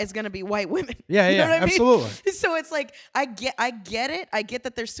to that is going to be white women. Yeah, You know what I mean? absolutely. So it's like I get it. I get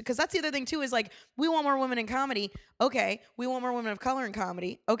that there's because that's the other thing too is like we want more women in comedy. Okay, we want more women of color in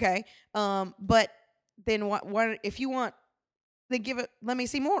comedy. Okay, but then what if you want? Then give it. Let me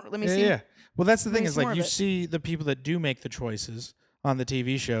see more. Let me see. Yeah. Well, that's the thing me is see more like of you it. see the people that do make the choices on the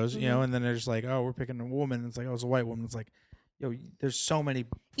TV shows, you know, and then they're just like, oh, we're picking a woman. It's like, oh, it's a white woman. It's like, yo, there's so many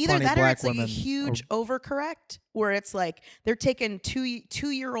Either funny that or black it's like a women. huge overcorrect where it's like they're taking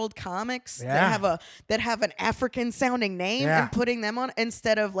 2-year-old comics Yeah. that have an African sounding name Yeah. and putting them on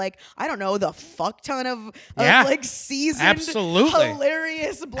instead of like I don't know the fuck ton of Yeah. like seasoned Absolutely.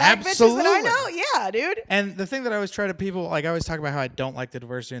 hilarious black bitches that I Absolutely. know. Yeah, dude. And the thing that I always try to people, like I always talk about how I don't like the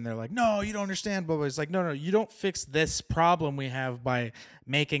diversity, and they're like, no, you don't understand. But it's like, no, you don't fix this problem we have by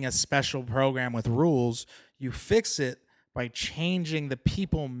making a special program with rules. You fix it by changing the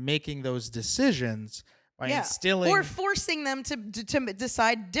people making those decisions, by instilling or forcing them to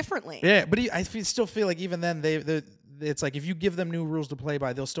decide differently. Yeah, but still feel like even then it's like if you give them new rules to play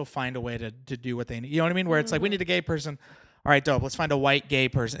by, they'll still find a way to do what they need. You know what I mean? Where it's like, we need a gay person. All right, dope. Let's find a white gay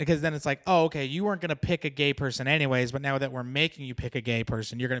person. Because then it's like, oh, okay, you weren't going to pick a gay person anyways, but now that we're making you pick a gay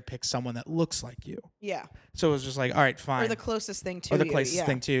person, you're going to pick someone that looks like you. Yeah. So it was just like, all right, fine. Or the closest thing to Or the you. closest Yeah.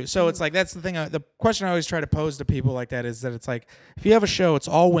 thing to you. So it's like, that's the thing. The question I always try to pose to people like that is that it's like, if you have a show, it's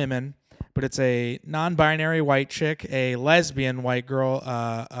all women, but it's a non-binary white chick, a lesbian white girl,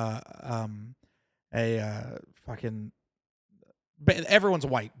 everyone's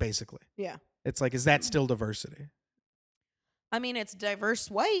white, basically. Yeah. It's like, is that still diversity? I mean, it's diverse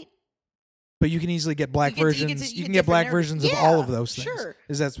white. But you can easily get black versions. You can get black versions of all of those things. Sure.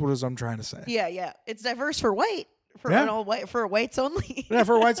 That's what I'm trying to say. Yeah. It's diverse for white. For Yeah. all white, for whites only. Yeah,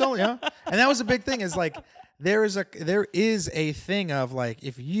 for whites only, yeah. And that was a big thing, is like there is a thing of like,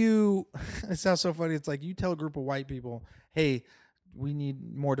 if you it sounds so funny, it's like you tell a group of white people, hey, we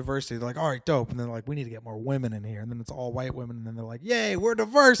need more diversity. They're like, all right, dope. And then they're like, we need to get more women in here. And then it's all white women, and then they're like, yay, we're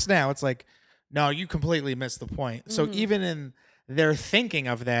diverse now. It's like, no, you completely missed the point. So even in their thinking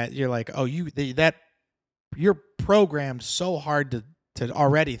of that, you're like, oh, you're programmed so hard to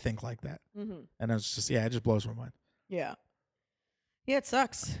already think like that. And it's just, it just blows my mind. Yeah, it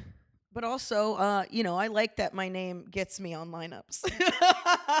sucks. But also, I like that my name gets me on lineups.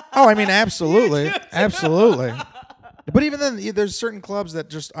 Oh, I mean, absolutely. Absolutely. But even then, there's certain clubs that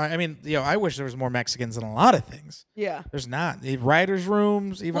just, I wish there was more Mexicans in a lot of things. Yeah. There's not. The writers'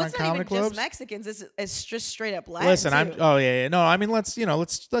 rooms, even on comedy clubs. Just Mexicans. It's just straight up Latin. Listen, too. No, I mean, let's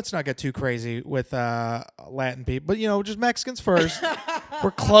not get too crazy with Latin people. But, just Mexicans first.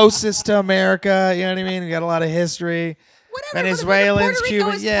 We're closest to America. You know what I mean? We got a lot of history. Whatever, Venezuelans,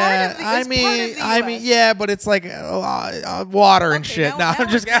 Cubans, yeah. I mean, yeah, but it's like water and shit. Now I'm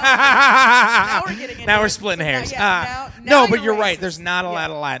just. now we're getting into now we're it. splitting hairs. Now No, but you're you're right. racist. There's not a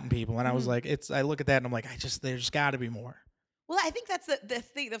lot of Latin people, and I was like, I look at that and I'm like, there's got to be more. Well, I think that's the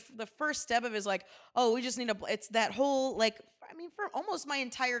thing. The first step of it is like, oh, we just need it's that whole for almost my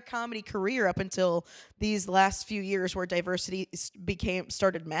entire comedy career up until these last few years where diversity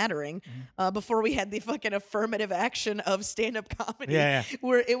started mattering, before we had the fucking affirmative action of stand-up comedy. Yeah.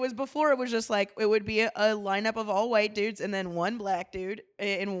 Where it was before, it was just like, it would be a lineup of all white dudes and then one black dude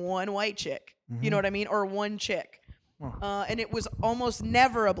and one white chick. You know what I mean? Or one chick. And it was almost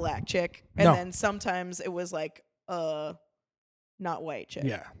never a black chick. And then sometimes it was like, not white chick.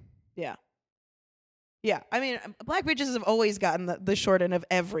 Yeah. I mean, black bitches have always gotten the short end of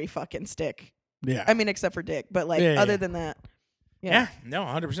every fucking stick. Yeah. I mean, except for dick, but other than that. Yeah. No,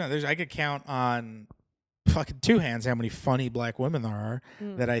 100%. I could count on fucking two hands how many funny black women there are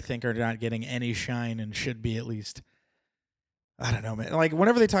that I think are not getting any shine and should be at least. I don't know, man. Like,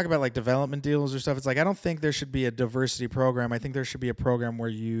 whenever they talk about like development deals or stuff, it's like, I don't think there should be a diversity program. I think there should be a program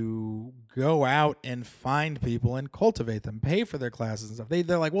where you go out and find people and cultivate them, pay for their classes and stuff.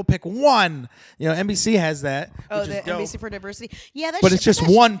 They're like, we'll pick one. NBC has that. Oh, which the is dope. NBC for diversity. Yeah, but it's just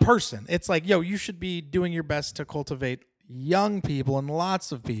one person. It's like, you should be doing your best to cultivate young people and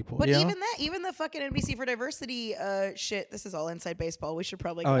lots of people. But even the fucking NBC for diversity shit. This is all inside baseball. We should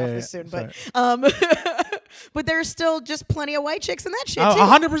probably get off this soon. But but there's still just plenty of white chicks in that shit too.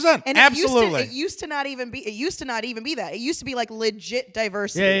 100%. And absolutely. It used to not even be that. It used to be like legit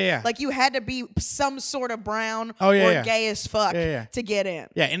diversity. Yeah. Like you had to be some sort of brown or gay as fuck to get in.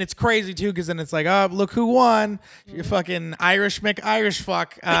 Yeah, and it's crazy too, because then it's like, oh, look who won. You fucking Irish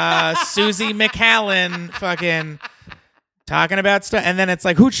fuck. Susie McCallan fucking talking about stuff. And then it's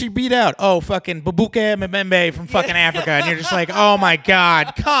like, who'd she beat out? Oh, fucking Babuke Mbembe from fucking Africa. And you're just like, oh my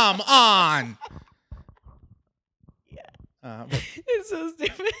God, come on. It's so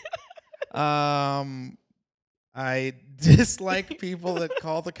stupid. I dislike people that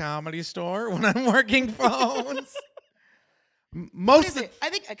call the Comedy Store when I'm working phones. I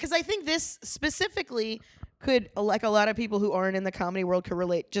think this specifically could, like a lot of people who aren't in the comedy world, could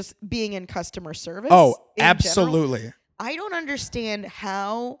relate. Just being in customer service. Oh, in absolutely. General, I don't understand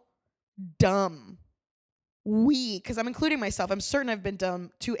how dumb because I'm including myself. I'm certain I've been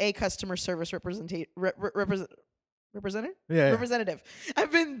dumb to a customer service representative. Representative. I've been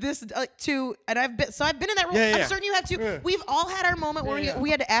I've been in that role. I'm certain you have too. Yeah. We've all had our moment where we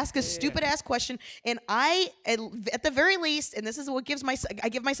had to ask a stupid ass question, and I, at the very least, and this is what I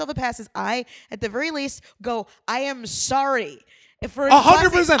give myself a pass, is I, at the very least, go, I am sorry.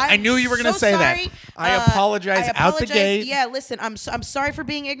 100%. I knew you were going to say that. I apologize out the gate. Yeah, listen, I'm sorry for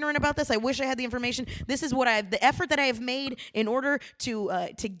being ignorant about this. I wish I had the information. This is the effort that I have made in order to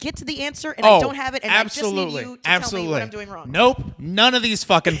get to the answer, and I don't have it, and absolutely. I just need you to tell me what I'm doing wrong. Nope, none of these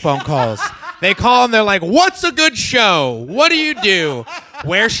fucking phone calls. They call and they're like, what's a good show? What do you do?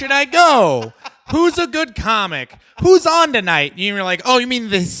 Where should I go? who's a good comic? Who's on tonight? And you're like, oh, you mean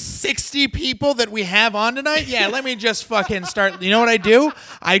the 60 people that we have on tonight? Yeah, let me just fucking start. You know what I do?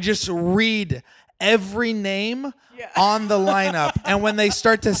 I just read every name on the lineup. And when they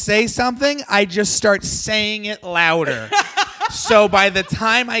start to say something, I just start saying it louder. So by the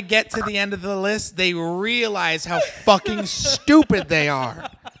time I get to the end of the list, they realize how fucking stupid they are.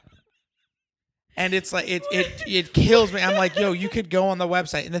 And it's like it kills me. I'm like, yo, you could go on the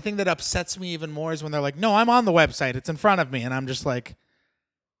website. And the thing that upsets me even more is when they're like, no, I'm on the website. It's in front of me. And I'm just like,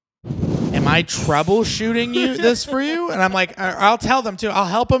 am I troubleshooting this for you? And I'm like, I'll tell them too. I'll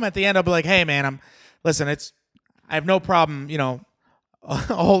help them at the end. I'll be like, hey man, I have no problem,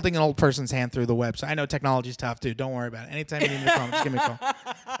 holding an old person's hand through the website. I know technology's tough too. Don't worry about it. Anytime you need me to call, just give me a call.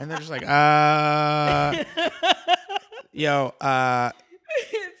 And they're just like,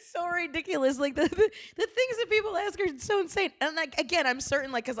 It's so ridiculous. Like the things that people ask are so insane. And like again, I'm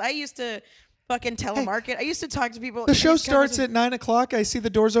certain, like, because I used to fucking telemarket. I used to talk to people. The show starts at 9:00. I see the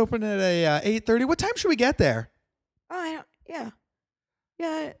doors open at 8:30. What time should we get there? Oh, yeah.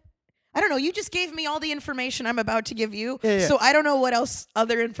 I don't know. You just gave me all the information I'm about to give you, so I don't know what else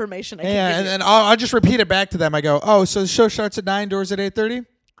other information I can give you. And I'll just repeat it back to them. I go, oh, so the show starts at 9, doors at 8:30.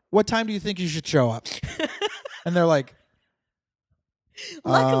 What time do you think you should show up? And they're like,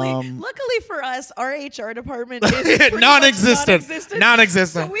 Luckily for us, our HR department is non-existent.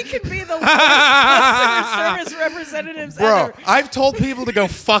 So we can be the worst customer service representatives ever. I've told people to go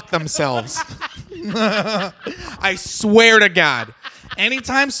fuck themselves. I swear to God.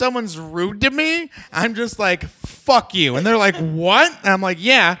 Anytime someone's rude to me, I'm just like, fuck you. And they're like, what? And I'm like,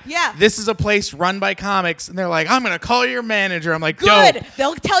 yeah. This is a place run by comics. And they're like, I'm going to call your manager. I'm like, good. Yo,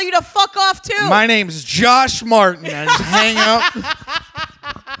 they'll tell you to fuck off too. My name's Josh Martin. And just hang up.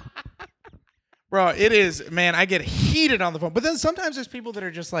 Bro, it is, man, I get heated on the phone. But then sometimes there's people that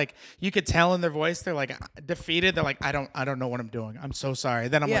are just like, you could tell in their voice, they're like defeated. They're like, I don't know what I'm doing. I'm so sorry.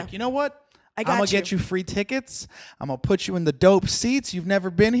 Then I'm like, you know what? I'm going to get you free tickets. I'm going to put you in the dope seats. You've never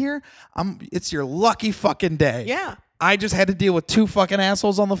been here. It's your lucky fucking day. Yeah. I just had to deal with 2 fucking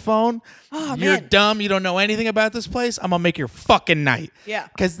assholes on the phone. Oh, You're man. dumb. You don't know anything about this place. I'm going to make your fucking night. Yeah.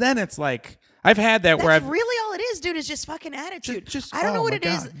 Because then it's like, I've had that where That's really all it is, dude, is just fucking attitude. I don't know what it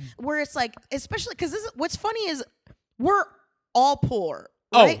is where it's like, especially because what's funny is we're all poor.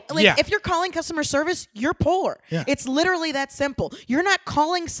 Right? Oh, like, yeah. If you're calling customer service, you're poor. Yeah. It's literally that simple. You're not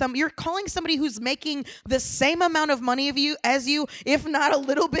calling you're calling somebody who's making the same amount of money as you, if not a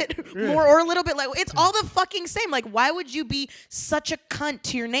little bit more or a little bit. Like, it's all the fucking same. Like, why would you be such a cunt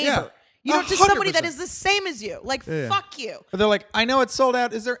to your neighbor? Yeah. You know, to somebody that is the same as you. Like, fuck you. But they're like, I know it's sold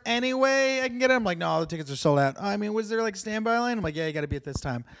out. Is there any way I can get it? I'm like, no, all the tickets are sold out. I mean, was there like a standby line? I'm like, yeah, you got to be at this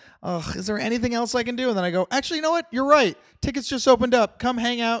time. Is there anything else I can do? And then I go, actually, you know what? You're right. Tickets just opened up. Come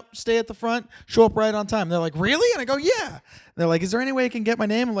hang out, stay at the front, show up right on time. They're like, really? And I go, yeah. They're like, is there any way I can get my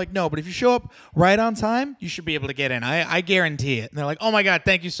name? I'm like, no, but if you show up right on time, you should be able to get in. I guarantee it. And they're like, oh my God,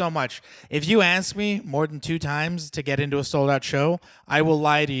 thank you so much. If you ask me more than 2 times to get into a sold out show, I will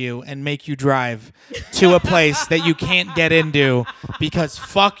lie to you and make you drive to a place that you can't get into because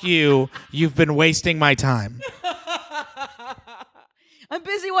fuck you, you've been wasting my time. I'm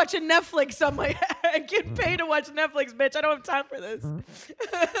busy watching Netflix. I'm like, I get paid to watch Netflix, bitch. I don't have time for this.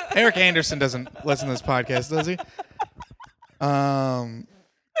 Eric Anderson doesn't listen to this podcast, does he? How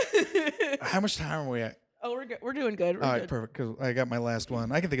much time are we at? Oh, we're good. We're doing good. We're All right, good. perfect. Because I got my last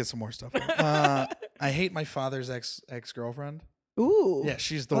one. I can think of some more stuff. I hate my father's ex-girlfriend. Ooh. Yeah,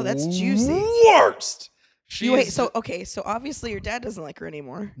 she's the that's juicy. worst. So obviously your dad doesn't like her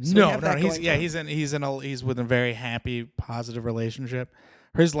anymore. So he's with a very happy, positive relationship.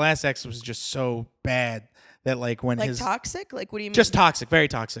 His last ex was just so bad that toxic? Like, what do you mean? Just toxic, very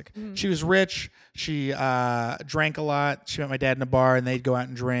toxic. She was rich. She drank a lot. She met my dad in a bar, and they'd go out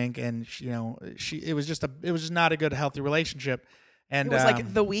and drink. And it was just not a good, healthy relationship. And it was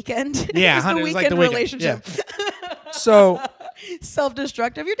like The Weekend. Yeah, it was the weekend relationship. Yeah. So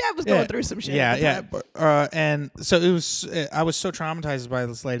self-destructive. Your dad was going through some shit. Yeah. And so it was. I was so traumatized by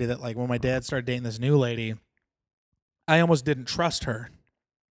this lady that when my dad started dating this new lady, I almost didn't trust her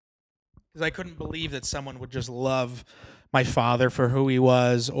because I couldn't believe that someone would just love my father for who he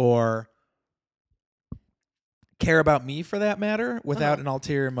was or care about me for that matter without an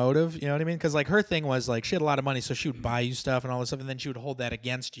ulterior motive. You know what I mean? Because her thing was she had a lot of money, so she would buy you stuff and all this stuff, and then she would hold that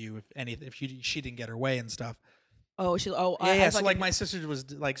against you if she didn't get her way and stuff. Oh, So my sister was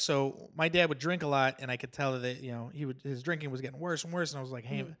so my dad would drink a lot, and I could tell that his drinking was getting worse and worse, and I was like,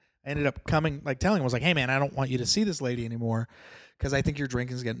 hey, I ended up telling him, I was like, hey man, I don't want you to see this lady anymore because I think your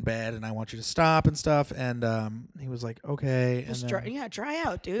drinking's getting bad and I want you to stop and stuff. And he was like, okay. Just and then dry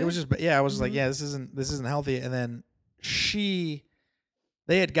out, dude. it was just, I was like, yeah, this isn't healthy. And then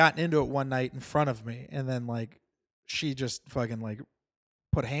they had gotten into it one night in front of me, and then like she just fucking like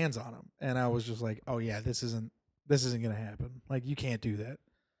put hands on him, and I was just like, oh yeah, this isn't gonna happen. Like you can't do that.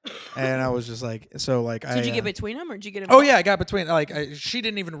 And I was just like, so like, did you get between them, or did you get? Oh yeah, I got between. Like she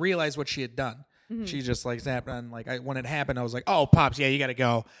didn't even realize what she had done. Mm-hmm. She just like snapped on. Like when it happened, I was like, oh pops, yeah, you gotta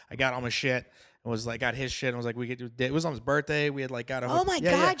go. I got all my shit. I was like, got his shit. And I was like, we could do. It was on his birthday. We had like got a. Oh my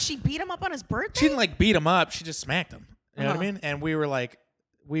god, she beat him up on his birthday. She didn't like beat him up. She just smacked him. You know what I mean? And we were like,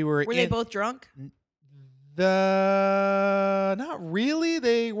 were they both drunk? Not really.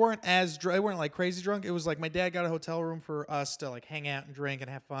 They weren't as drunk. They weren't like crazy drunk. It was like my dad got a hotel room for us to like hang out and drink and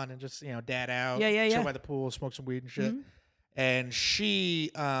have fun and just dad out. Chill by the pool, smoke some weed and shit. Mm-hmm. And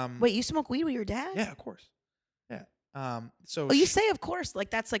she wait, you smoke weed with your dad? Yeah, of course. Yeah. So you say of course,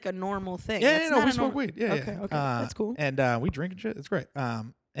 like that's like a normal thing. Yeah, no, we smoke weed. Yeah, okay, that's cool. And we drink and shit. It's great.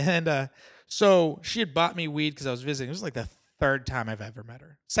 So she had bought me weed because I was visiting. It was like the third time I've ever met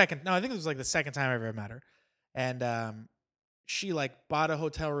her. I think it was like the second time I ever met her. And she like bought a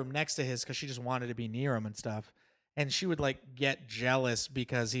hotel room next to his because she just wanted to be near him and stuff. And she would like get jealous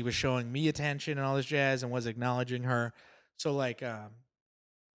because he was showing me attention and all this jazz and was acknowledging her. So like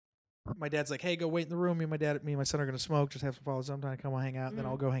my dad's like, hey, go wait in the room. Me and my son are gonna smoke. Just have some follow sometime. Come on, hang out. And then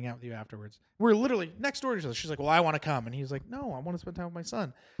I'll go hang out with you afterwards. We're literally next door to each other. She's like, well, I want to come. And he's like, no, I want to spend time with my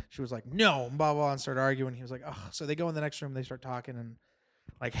son. She was like, no, blah, blah, and started arguing. He was like, oh. So they go in the next room. They start talking and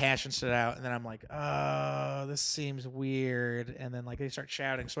like hashing shit out. And then I'm like, oh, this seems weird. And then like they start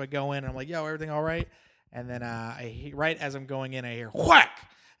shouting. So I go in and I'm like, yo, everything all right? And then right as I'm going in, I hear whack.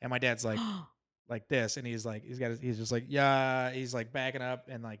 And my dad's like, like this, and he's just like, yeah, he's like backing up,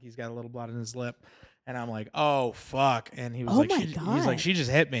 and like he's got a little blood in his lip, and I'm like, oh fuck, and he was he's like, she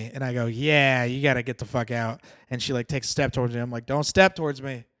just hit me, and I go, yeah, you gotta get the fuck out, and she like takes a step towards me. I'm like, don't step towards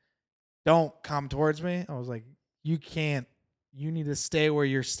me, don't come towards me. I was like, you can't, you need to stay where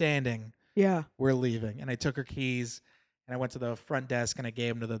you're standing. Yeah, we're leaving. And I took her keys, and I went to the front desk, and I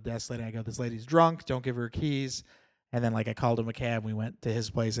gave them to the desk lady. I go, this lady's drunk, don't give her keys. And then, like, I called him a cab. We went to his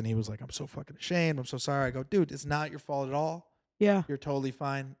place, and he was like, I'm so fucking ashamed. I'm so sorry. I go, dude, it's not your fault at all. Yeah. You're totally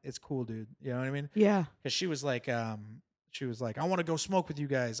fine. It's cool, dude. You know what I mean? Yeah. Because she was like, I want to go smoke with you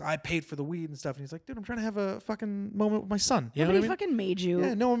guys. I paid for the weed and stuff. And he's like, dude, I'm trying to have a fucking moment with my son. You know what I mean? Fucking made you.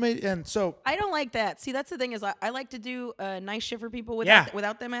 Yeah, no one made. And so I don't like that. See, that's the thing is I like to do nice shit for people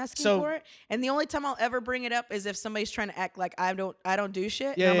without them asking for it. And the only time I'll ever bring it up is if somebody's trying to act like I don't do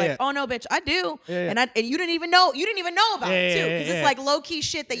shit. Yeah, and I'm yeah, like, oh no, bitch, I do. Yeah, and you didn't even know. You didn't even know about it too. Because it's like low key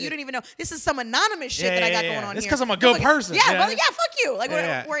shit that you didn't even know. This is some anonymous shit that I got going on It's here. because I'm a good person. Yeah, well, yeah, fuck you. Like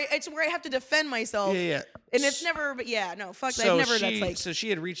where I have to defend myself. Yeah. And it's never, but yeah, no, fuck. So I've never. That's like. So she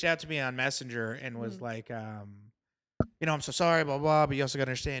had reached out to me on Messenger and was like, I'm so sorry, blah, blah, but you also got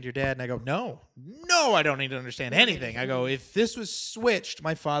to understand your dad. And I go, no, I don't need to understand anything. I go, if this was switched,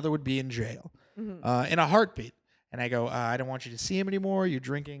 my father would be in jail in a heartbeat. And I go, I don't want you to see him anymore. Your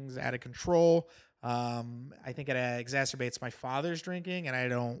drinking's out of control. I think it exacerbates my father's drinking, and I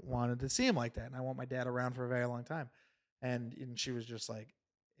don't want to see him like that. And I want my dad around for a very long time. And she was just like,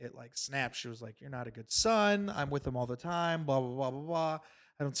 it like snapped. She was like, you're not a good son. I'm with him all the time, blah, blah, blah, blah, blah.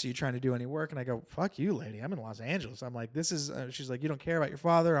 I don't see you trying to do any work. And I go, fuck you, lady. I'm in Los Angeles. I'm like, this is, she's like, you don't care about your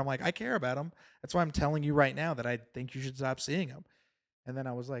father. I'm like, I care about him. That's why I'm telling you right now that I think you should stop seeing him. And then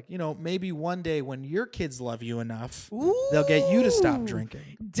I was like, maybe one day when your kids love you enough, they'll get you to stop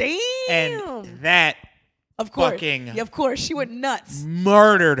drinking. Damn. And that of course. Fucking of course. She went nuts.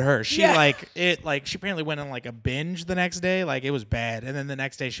 Murdered her. She she apparently went on like a binge the next day. Like it was bad. And then the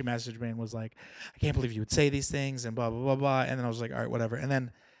next day she messaged me and was like, I can't believe you would say these things and blah, blah, blah, blah. And then I was like, all right, whatever. And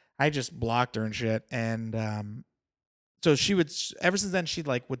then I just blocked her and shit. And so she would, ever since then, she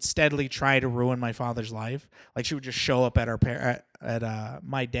like would steadily try to ruin my father's life. Like she would just show up at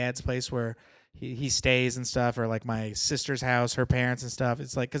my dad's place where he stays and stuff, or like my sister's house, her parents and stuff.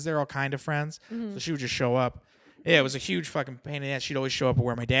 It's like, because they're all kind of friends. So she would just show up. Yeah, it was a huge fucking pain in the ass. She'd always show up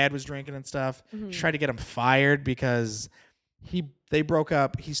where my dad was drinking and stuff. She tried to get him fired because they broke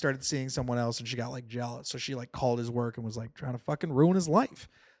up. He started seeing someone else and she got like jealous. So she like called his work and was like trying to fucking ruin his life.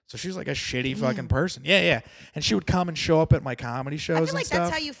 So she's like a shitty fucking person. Yeah. And she would come and show up at my comedy shows and stuff. I feel like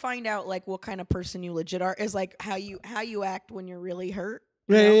that's how you find out like what kind of person you legit are, is like how you act when you're really hurt.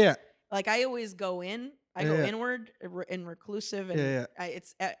 Yeah. Like I always go in. I go inward and reclusive, and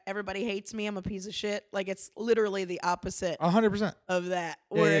it's everybody hates me. I'm a piece of shit. Like it's literally the opposite 100% of that,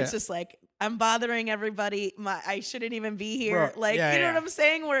 where it's just like I'm bothering everybody. I shouldn't even be here. Bro, Like, yeah, you know yeah. what I'm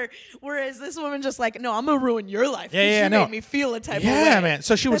saying? Whereas this woman just like, no, I'm gonna ruin your life. Yeah, 'cause yeah, you no. made me feel a type of way. Yeah, man.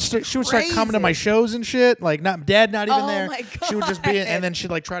 So she would That's she would start coming to my crazy. shows and shit. Like, dad not even Oh there. my She would just be, God. and then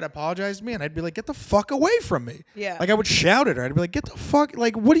she'd like try to apologize to me, and I'd be like, "Get the fuck away from me!" Yeah. Like I would shout at her. I'd be like, "Get the fuck!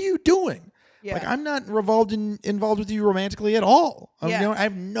 Like, what are you doing?" Yeah. Like I'm not involved with you romantically at all. Yeah. You know, I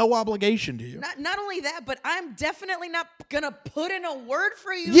have no obligation to you. Not only that, but I'm definitely not gonna put in a word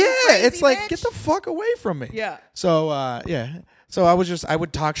for you. Yeah, you crazy it's like bitch. get the fuck away from me. Yeah. So yeah. So I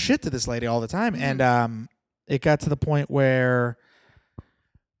would talk shit to this lady all the time, Mm-hmm. and it got to the point where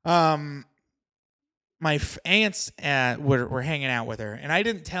my aunts were hanging out with her, and I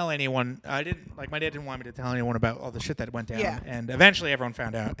didn't tell anyone. I didn't my dad didn't want me to tell anyone about all the shit that went down. Yeah. And eventually everyone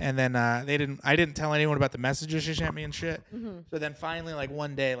found out, and then I didn't tell anyone about the messages she sent me and shit. Mm-hmm. So then finally, like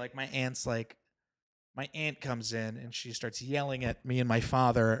one day, like my aunt comes in and she starts yelling at me and my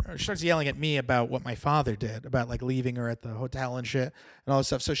father. Or she starts yelling at me about what my father did, about like leaving her at the hotel and shit and all this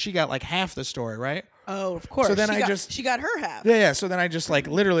stuff. So she got like half the story, right? Oh, of course. So then she got her half. Yeah. So then I just like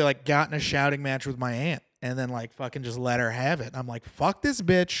literally like got in a shouting match with my aunt and then like fucking just let her have it. I'm like, fuck this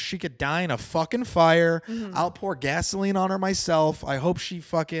bitch. She could die in a fucking fire. Mm-hmm. I'll pour gasoline on her myself. I hope she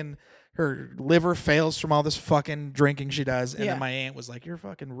fucking her liver fails from all this fucking drinking she does. And Yeah. then my aunt was like, "You're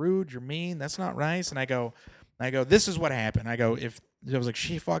fucking rude. You're mean. That's not nice." And I go, "This is what happened." I was like,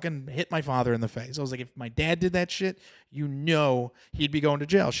 she fucking hit my father in the face. I was like, if my dad did that shit, you know he'd be going to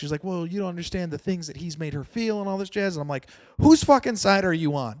jail. She's like, "Well, you don't understand the things that he's made her feel and all this jazz." And I'm like, whose fucking side are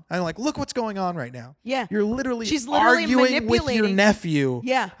you on? I'm like, look what's going on right now. Yeah. She's literally arguing with your manipulating. nephew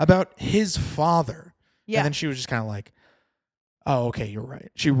Yeah. about his father. Yeah. And then she was just kind of like, "Oh, okay, you're right."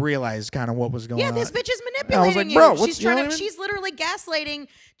 She realized kind of what was going on. Yeah, this bitch is I was manipulating like, you. "Bro, what's She's you know trying what to. I mean?" She's literally gaslighting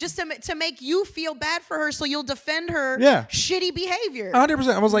just to make you feel bad for her, so you'll defend her. Yeah. Shitty behavior.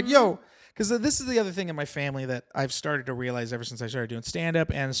 100%. I was like, Mm-hmm. yo, because this is the other thing in my family that I've started to realize ever since I started doing stand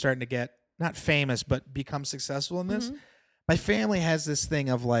up and starting to get not famous, but become successful in this. Mm-hmm. My family has this thing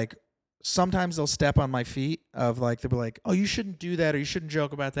of like, sometimes they'll step on my feet of like, they'll be like, "Oh, you shouldn't do that," or "You shouldn't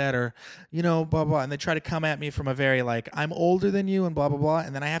joke about that," or, you know, blah, blah. And they try to come at me from a very like, "I'm older than you," and blah, blah, blah.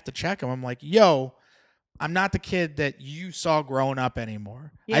 And then I have to check them. I'm like, yo, I'm not the kid that you saw growing up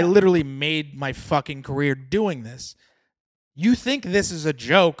anymore. I Yeah. literally made my fucking career doing this. You think this is a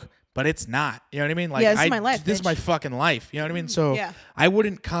joke, but it's not. You know what I mean? Like, Yeah, this is my life, This is bitch. my fucking life. You know what I mean? So Yeah. I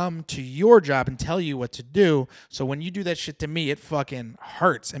wouldn't come to your job and tell you what to do. So when you do that shit to me, it fucking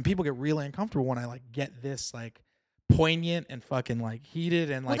hurts. And people get really uncomfortable when I like get this like poignant and fucking like heated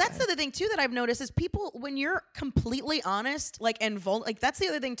and Well, like that's the other thing too that I've noticed is people when you're completely honest, like and like that's the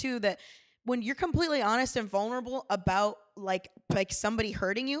other thing too that when you're completely honest and vulnerable about like somebody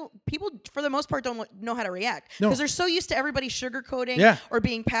hurting you, people for the most part don't know how to react No. because they're so used to everybody sugarcoating Yeah. or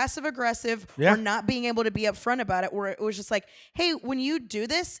being passive aggressive Yeah. or not being able to be upfront about it. Where it was just like, hey, when you do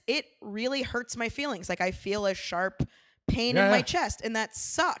this, it really hurts my feelings. Like I feel a sharp pain Yeah, in my yeah. chest, and that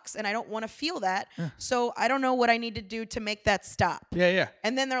sucks, and I don't want to feel that. So I don't know what I need to do to make that stop. yeah.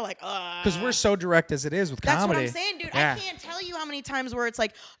 And then they're like, Because we're so direct as it is with that's comedy. what I'm saying, dude. Yeah. I can't tell you how many times where it's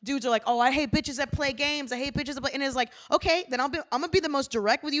like, dudes are like, "Oh, I hate bitches that play games. I hate bitches that play," and it's like, okay, then I'm gonna be the most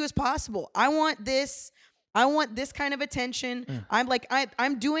direct with you as possible. I want this kind of attention. I'm like,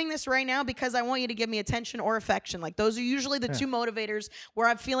 I'm doing this right now because I want you to give me attention or affection. Like those are usually the two motivators where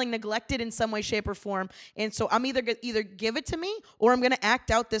I'm feeling neglected in some way, shape, or form. And so I'm either give it to me or I'm gonna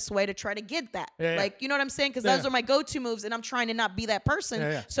act out this way to try to get that. Yeah, yeah. Like you know what I'm saying? Because Yeah. those are my go-to moves, and I'm trying to not be that person.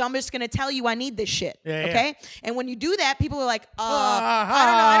 Yeah. So I'm just gonna tell you I need this shit. Yeah, yeah. Okay? And when you do that, people are like,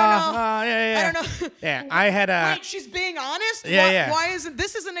 I don't know. Yeah. I don't know. Yeah, I had a. Wait, she's being honest? Yeah, why, yeah. Why isn't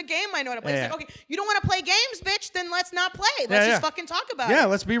this isn't a game I know how to play? Yeah, It's like, yeah. okay, you don't want to play games, bitch, then let's not play. Let's Yeah, just yeah. fucking talk about Yeah, it.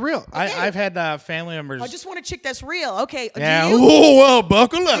 let's be real. Okay. I've had family members. I just want a chick that's real. Okay. yeah. Do you? Oh well,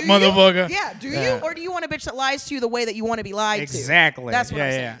 buckle up, Do you? motherfucker. Yeah. Do Yeah. you? Or do you want a bitch that lies to you the way that you want to be lied to? Exactly. That's what yeah,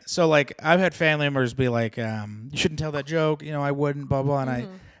 I'm saying. yeah. So like, I've had family members be like, "You shouldn't tell that joke." You know, I wouldn't. Blah blah.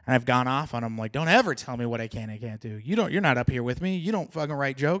 Mm-hmm. And I've gone off on them like, "Don't ever tell me what I can and can't do. You're not up here with me. You don't fucking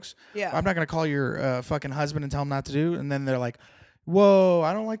write jokes. Yeah. I'm not gonna call your fucking husband and tell him not to do." And then they're like, "Whoa,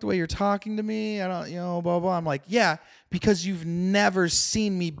 I don't like the way you're talking to me. I don't, blah blah." I'm like, "Yeah, because you've never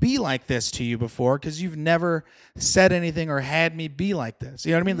seen me be like this to you before, because you've never said anything or had me be like this.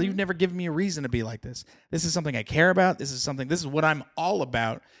 You know what I mean? Mm-hmm. You've never given me a reason to be like this. This is something I care about. This is what I'm all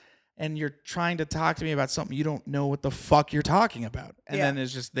about." And you're trying to talk to me about something you don't know what the fuck you're talking about. And Yeah. then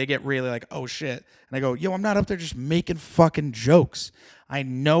it's just, they get really like, "Oh shit." And I go, "Yo, I'm not up there just making fucking jokes. I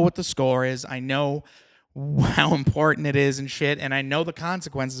know what the score is. I know how important it is and shit. And I know the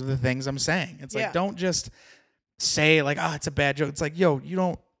consequences of the things I'm saying." It's Yeah. like, don't just say like, "Oh, it's a bad joke." It's like, yo, you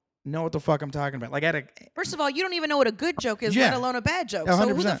don't know what the fuck I'm talking about. Like, First of all, you don't even know what a good joke is, Yeah. let alone a bad joke. 100%.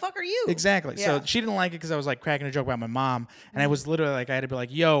 So who the fuck are you? Exactly. Yeah. So she didn't like it because I was like cracking a joke about my mom, and I was literally like, I had to be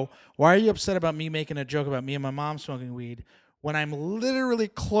like, "Yo, why are you upset about me making a joke about me and my mom smoking weed when I'm literally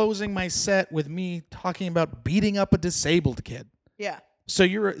closing my set with me talking about beating up a disabled kid?" Yeah. So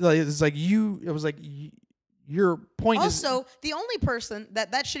you're like, it's like you. It was like your point is Also, the only person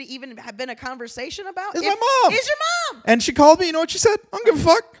that should even have been a conversation about is my mom. Is your mom. And she called me. You know what she said? I don't give a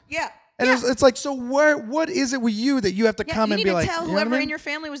fuck. Yeah. And yeah. it's like, so what is it with you that you have to Yeah, come you and need be to like, tell you know what I whoever mean? in your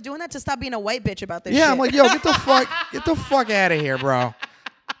family was doing that to stop being a white bitch about this Yeah, shit. I'm like, yo, get the fuck out of here, bro.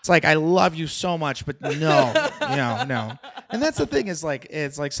 It's like, I love you so much, but no. And that's the thing is like,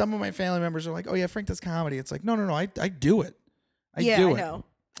 it's like some of my family members are like, oh yeah, Frank does comedy. It's like, no, I do it. I do it. know.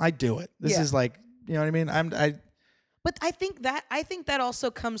 I do it. This Yeah. is like, you know what I mean? But I think that also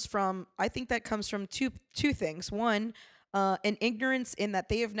comes from two things. One, an ignorance in that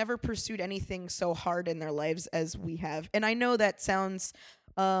they have never pursued anything so hard in their lives as we have. And I know that sounds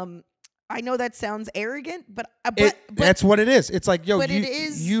arrogant, but that's what it is. It's like, yo, but it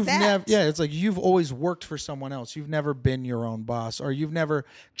is you've that. never, yeah, it's like you've always worked for someone else. You've never been your own boss, or you've never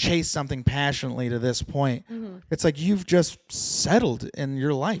chased something passionately to this point. Mm-hmm. It's like you've just settled in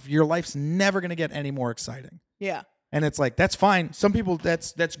your life. Your life's never going to get any more exciting. Yeah. And it's like, that's fine. Some people,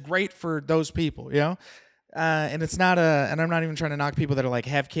 that's great for those people, you know? And it's not and I'm not even trying to knock people that are like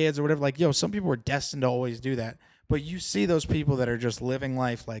have kids or whatever. Like, yo, some people are destined to always do that. But you see those people that are just living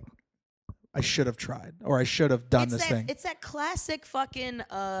life like, I should have tried, or I should have done this thing. It's that classic fucking,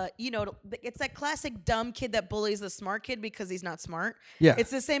 it's that classic dumb kid that bullies the smart kid because he's not smart. Yeah.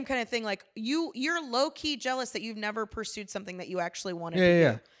 It's the same kind of thing. Like you're low key jealous that you've never pursued something that you actually wanted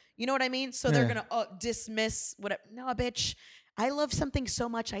to do. You know what I mean? So they're gonna dismiss whatever. No, bitch. I love something so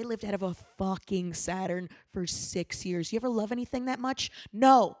much. I lived out of a fucking Saturn for 6 years. You ever love anything that much?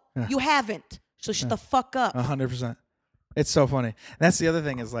 No, you haven't. So shut the fuck up. 100%. It's so funny. And that's the other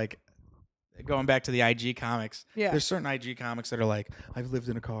thing is like, going back to the IG comics. Yeah. There's certain IG comics that are like, I've lived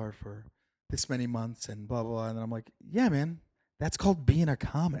in a car for this many months and blah, blah, blah. And then I'm like, yeah, man, that's called being a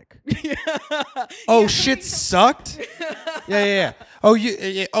comic. Oh, shit sucked? Yeah. Oh,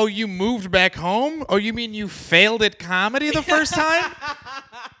 you moved back home? Oh, you mean you failed at comedy the first time?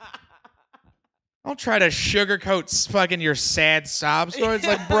 Don't try to sugarcoat fucking your sad sob story. It's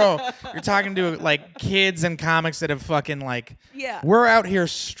like, bro, you're talking to like kids and comics that have fucking like, we're out here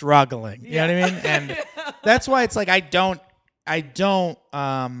struggling. You know what I mean? And that's why it's like I don't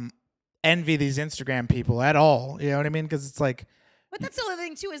envy these Instagram people at all. You know what I mean? Because it's like. But that's the other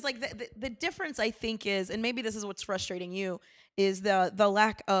thing too is like the difference I think is, and maybe this is what's frustrating you, is the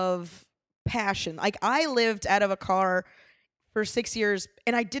lack of passion. Like I lived out of a car for 6 years,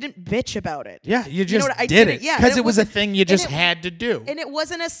 and I didn't bitch about it. Yeah, you just I did it. it. Yeah, because it was a thing you just had to do. And it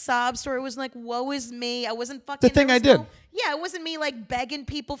wasn't a sob story. It was like, woe is me. I wasn't fucking. The thing I did. Yeah, it wasn't me like begging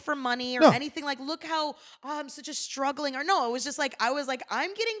people for money or anything like, look how I'm such a struggling. Or no, it was just like, I was like,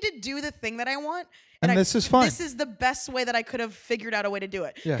 I'm getting to do the thing that I want. And this is fun. This is the best way that I could have figured out a way to do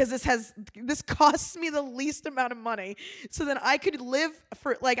it. Yeah. Because this costs me the least amount of money. So then I could live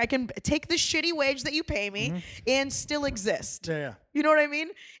for, like, I can take the shitty wage that you pay me and still exist. Yeah. You know what I mean?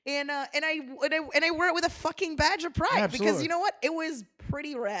 And I wear it with a fucking badge of pride. Absolutely. Because you know what? It was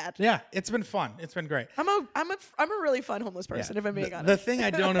pretty rad. Yeah, it's been fun. It's been great. I'm a really fun homeless person, if I'm being honest.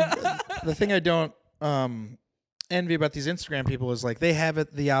 The thing I don't envy about these Instagram people is like they have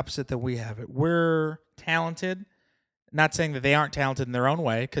it the opposite that we have it. We're talented. Not saying that they aren't talented in their own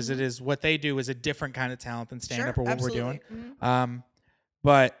way, because it is what they do is a different kind of talent than stand up or what absolutely. we're doing. Mm-hmm.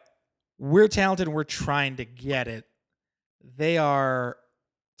 But we're talented and we're trying to get it. They are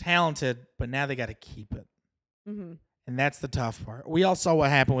talented, but now they got to keep it. Mm-hmm. And that's the tough part. We all saw what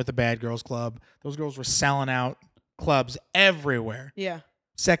happened with the Bad Girls Club. Those girls were selling out clubs everywhere. Yeah.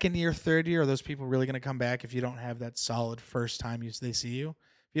 Second year, third year, are those people really going to come back if you don't have that solid first time they see you?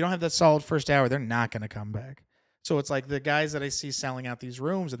 If you don't have that solid first hour, they're not going to come back. So it's like the guys that I see selling out these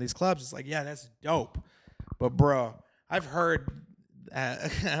rooms and these clubs, it's like, yeah, that's dope. But, bro, I've heard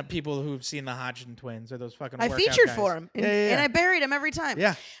people who've seen the Hodgson twins or those fucking I workout featured guys. for him, and, Yeah. and I buried him every time.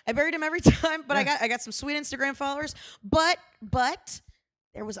 Yeah. I buried him every time, but Yeah. I got some sweet Instagram followers. But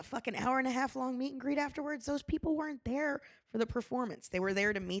there was a fucking hour and a half long meet and greet afterwards. Those people weren't there for the performance. They were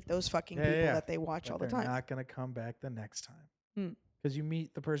there to meet those fucking people that they watch all the time. They're not going to come back the next time. Hmm. Because you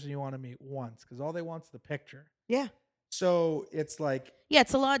meet the person you want to meet once. Because all they want is the picture. Yeah. So it's like Yeah,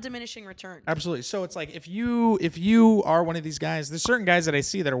 it's a law of diminishing return. absolutely. So it's like if you are one of these guys, there's certain guys that I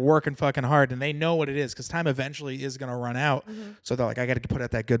see that are working fucking hard and they know what it is because time eventually is gonna run out. So they're like, I got to put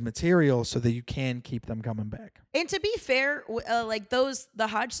out that good material so that you can keep them coming back. And to be fair, like the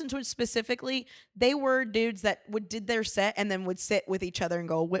Hodgson twins specifically, they were dudes that did their set and then would sit with each other and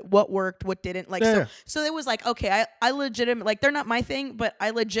go, what worked, what didn't. Like, Yeah. so it was like, okay, I legitimately, like, they're not my thing, but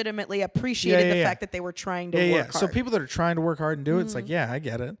I legitimately appreciated the fact that they were trying to work hard. So people that are trying to work hard and do it, it's like, yeah, I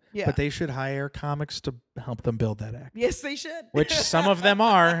get it. Yeah. But they should hire comics to help them build that act. Yes, they should. Which some of them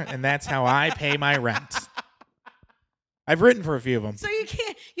are, and that's how I pay my rent. I've written for a few of them. So you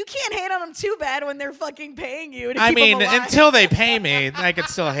can't hate on them too bad when they're fucking paying you. To I keep them mean, alive. until they pay me, I could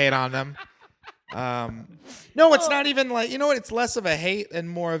still hate on them. No, it's not even like, you know what? It's less of a hate and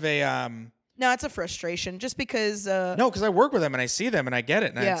more of a No, it's a frustration. Just because. no, because I work with them and I see them and I get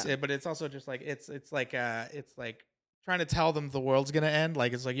it. And Yeah. but it's also just like it's like trying to tell them the world's gonna end.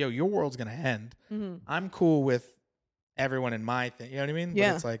 Like it's like, yo, your world's gonna end. I'm cool with everyone in my thing. You know what I mean? Yeah.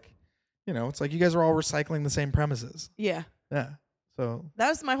 But it's like, you know, it's like you guys are all recycling the same premises. Yeah. Yeah. So That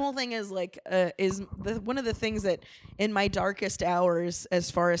was my whole thing. Is like, one of the things that in my darkest hours,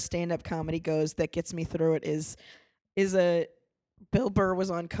 as far as stand-up comedy goes, that gets me through it is a Bill Burr was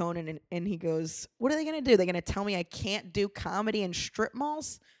on Conan and he goes, "What are they gonna do? They're gonna tell me I can't do comedy in strip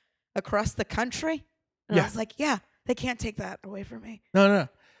malls across the country?" And I Yeah. was like, "Yeah, they can't take that away from me." no.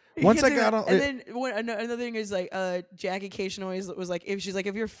 You Once can't I do got that. on, And then another thing is like, Jackie Cation always was like, if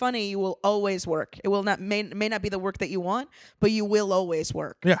you're funny, you will always work. It will not may not be the work that you want, but you will always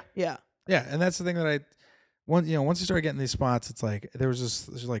work. yeah. Yeah. Yeah, and that's the thing that once you start getting these spots, it's like there was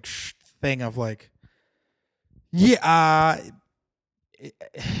this like thing of like, yeah,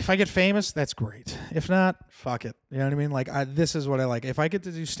 if I get famous, that's great. If not, fuck it. You know what I mean? Like this is what I like. If I get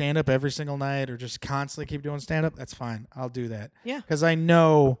to do stand up every single night or just constantly keep doing stand up, that's fine. I'll do that. Yeah. Because I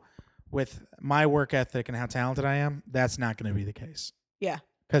know with my work ethic and how talented I am, that's not going to be the case. Yeah.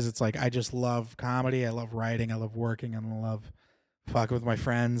 Because it's like I just love comedy, I love writing, I love working, and I love fucking with my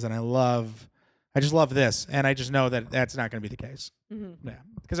friends, and I just love this, and I just know that that's not going to be the case. Mm-hmm. Yeah,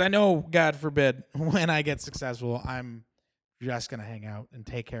 because I know, God forbid, when I get successful, I'm just going to hang out and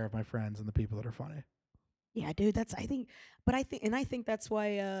take care of my friends and the people that are funny. Yeah, dude. I think that's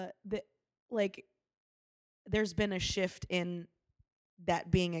why there's been a shift in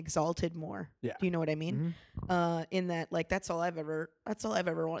that being exalted more. Yeah. Do you know what I mean? Mhm. In that, like, that's all I've ever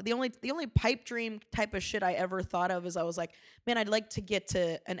wanted. The only pipe dream type of shit I ever thought of is I was like, man, I'd like to get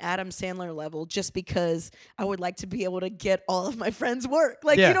to an Adam Sandler level just because I would like to be able to get all of my friends' work.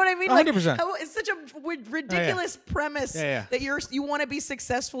 Like, Yeah, you know what I mean? Like, 100%. it's such a ridiculous premise Yeah. that you want to be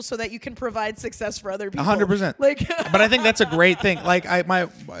successful so that you can provide success for other people. 100%. Like, But I think that's a great thing. Like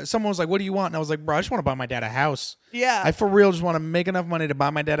someone was like, "What do you want?" And I was like, "Bro, I just want to buy my dad a house. yeah. I for real just want to make enough money to buy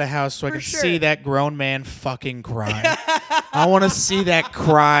my dad a house so I For can sure. see that grown man fucking cry. I want to see that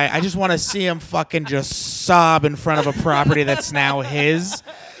cry. I just want to see him fucking just sob in front of a property that's now his,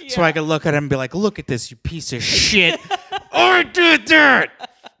 so I can look at him and be like, "Look at this, you piece of shit! I did that.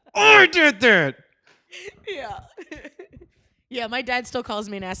 I did that." Yeah. Yeah, my dad still calls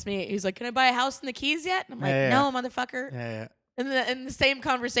me and asks me, he's like, "Can I buy a house in the Keys yet?" And I'm like, Yeah. "No, motherfucker." Yeah. And in the same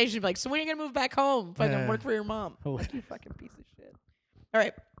conversation, he'd be like, "So when are you going to move back home? Fucking Yeah. work for your mom." Oh. Like, you fucking piece of shit. All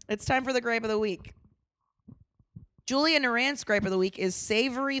right, it's time for the gripe of the week. Julia Naran's gripe of the week is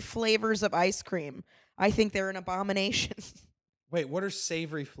savory flavors of ice cream. I think they're an abomination. Wait, what are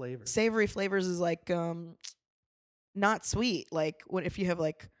savory flavors? Savory flavors is like not sweet. Like what if you have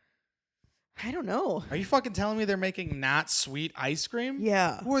like, I don't know. Are you fucking telling me they're making not sweet ice cream?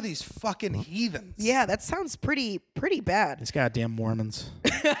 Yeah. Who are these fucking heathens? Yeah, that sounds pretty bad. These goddamn Mormons.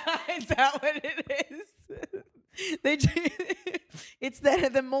 Is that what it is? It's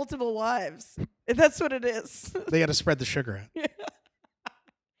that the multiple wives. That's what it is. They got to spread the sugar out.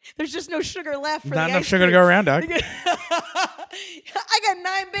 There's just no sugar left for Not the enough ice sugar to cream. go around, dog. I got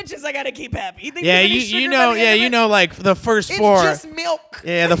 9 bitches I gotta keep happy. You think Yeah, there's any you sugar know, by the yeah, end of you it? know, like the first It's four. just milk.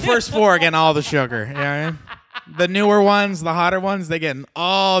 Yeah, the first four are getting all the sugar. You know what I mean? The newer ones, the hotter ones, they getting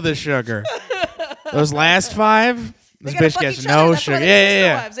all the sugar. Those last five, They this gotta bitch fuck gets each other. no That's why sugar. they're Yeah, sister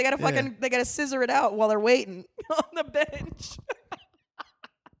yeah, wives. They gotta Yeah. fucking they gotta scissor it out while they're waiting on the bench.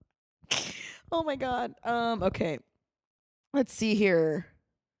 Oh my god. Okay. Let's see here.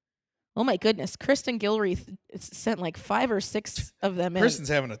 Oh my goodness. Kristen Gilreath sent like 5 or 6 of them in. Kristen's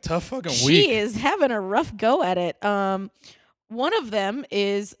having a tough fucking She week. is having a rough go at it. One of them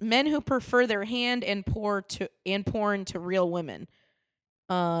is men who prefer their hand and porn to real women.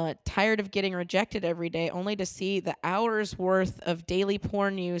 Tired of getting rejected every day, only to see the hours worth of daily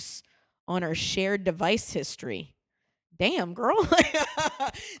porn use on our shared device history. damn, girl.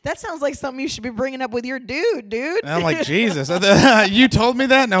 That sounds like something you should be bringing up with your dude. And I'm like, Jesus. You told me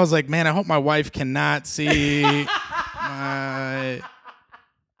that? And I was like, man, I hope my wife cannot see my...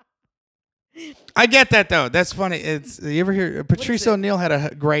 I get that, though. That's funny. You ever hear... Patrice O'Neal had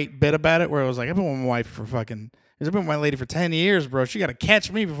a great bit about it where it was like, I've been with my wife for fucking... I've been with my lady for 10 years, bro. She got to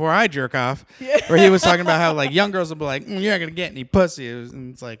catch me before I jerk off. Yeah. Where he was talking about how, like, young girls will be like, you're not going to get any pussy.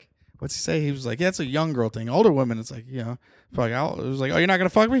 And it's like, what's he say? He was like, yeah, it's a young girl thing. Older women, it's like, you know, fuck. It was like, oh, you're not going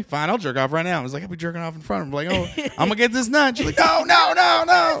to fuck me? Fine, I'll jerk off right now. I was like, I'll be jerking off in front of him. Like, oh, I'm going to get this nut. She's like,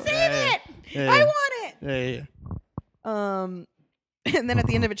 no. Save it. Yeah. I want it. Yeah. And then at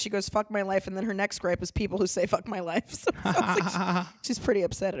the end of it, she goes, fuck my life. And then her next gripe is people who say fuck my life. So it sounds like she's pretty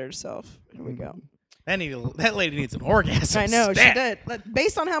upset at herself. Here we go. That lady needs an orgasm. I know, she did. But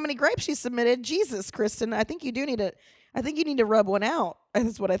based on how many grapes she submitted, Jesus, Kristen, I think you need to rub one out.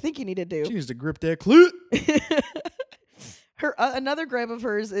 That's what I think you need to do. She needs to grip that clit. Another gripe of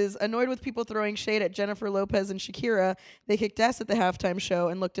hers is annoyed with people throwing shade at Jennifer Lopez and Shakira. They kicked ass at the halftime show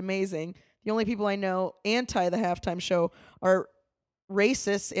and looked amazing. The only people I know anti the halftime show are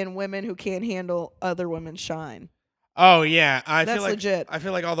racists and women who can't handle other women's shine. Oh yeah, That's legit. I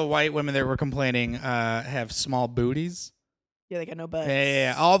feel like all the white women that were complaining have small booties. Yeah, they got no butts.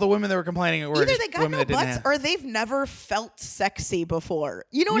 Yeah. All the women that were complaining were either they got women no that didn't butts have. or they've never felt sexy before.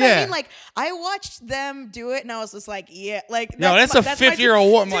 You know what I mean? Like I watched them do it and I was just like, yeah, like no, that's a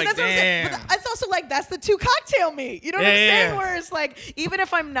 50-year-old woman. Like, damn. But it's also like that's the two cocktail me. You know what I'm saying? Where it's like, even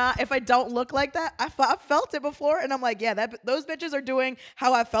if I don't look like that, I felt it before, and I'm like, yeah, those bitches are doing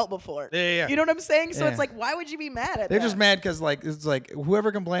how I felt before. Yeah. You know what I'm saying? So it's like, why would you be mad at that? They're just mad because like it's like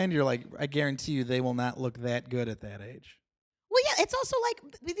whoever complained, you're like, I guarantee you they will not look that good at that age. Well, yeah, it's also like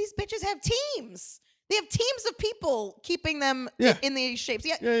these bitches have teams. They have teams of people keeping them in these shapes.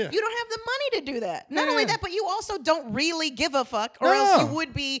 Yeah. You don't have the money to do that. Not only that, but you also don't really give a fuck, or else you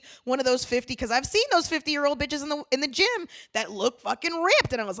would be one of those 50. Because I've seen those 50-year-old bitches in the gym that look fucking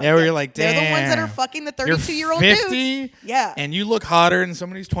ripped, and I was like, where you're like, damn, they're the ones that are fucking the 32-year-old dudes. Yeah, and you look hotter than some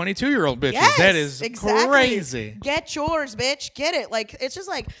of these 22-year-old bitches. Yes, that is exactly. crazy. Get yours, bitch. Get it. Like it's just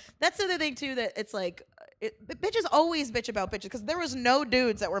like that's the other thing too. That it's like. Bitches always bitch about bitches because there was no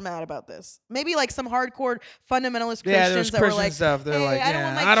dudes that were mad about this. Maybe like some hardcore fundamentalist Christians that were like, stuff. They're hey, like,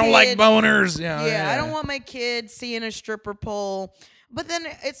 I don't like boners. I don't want my kid seeing a stripper pole. But then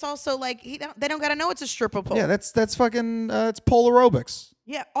it's also like they don't gotta know it's a stripper pole. Yeah, that's fucking it's polar aerobics.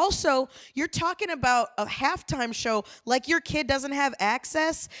 Yeah. Also, you're talking about a halftime show like your kid doesn't have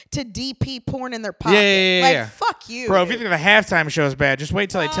access to DP porn in their pocket. Yeah. Fuck you, bro. Dude. If you think the halftime show is bad, just wait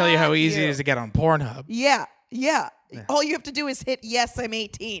till I tell you how easy it is to get on Pornhub. Yeah. All you have to do is hit yes, I'm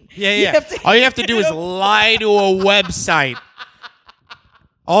 18. Yeah. All you have to do is lie to a website.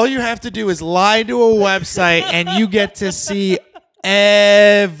 All you have to do is lie to a website, and you get to see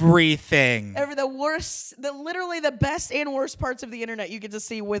everything. Literally the best and worst parts of the internet you get to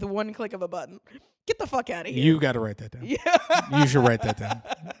see with one click of a button. Get the fuck out of here. You got to write that down. Yeah. You should write that down.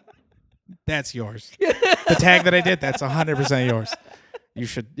 That's yours. The tag that I did, that's 100% yours. You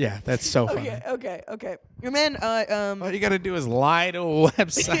should, that's so funny. Okay. And then, all you got to do is lie to a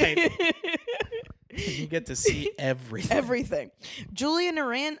website. You get to see everything. Julia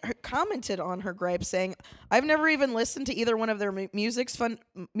Naran commented on her gripe saying, I've never even listened to either one of their music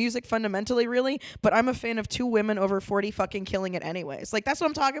fundamentally, really, but I'm a fan of two women over 40 fucking killing it anyways. Like, that's what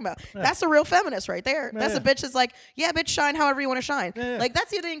I'm talking about. Yeah. That's a real feminist right there. That's a bitch that's like, yeah, bitch, shine however you want to shine. Yeah. Like,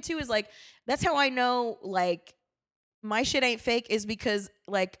 that's the other thing, too, is like, that's how I know, like, my shit ain't fake is because,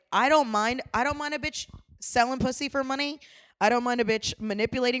 like, I don't mind a bitch selling pussy for money. I don't mind a bitch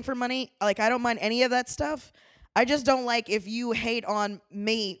manipulating for money. Like, I don't mind any of that stuff. I just don't like if you hate on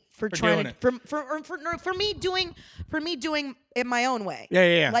me for trying to for me doing it my own way.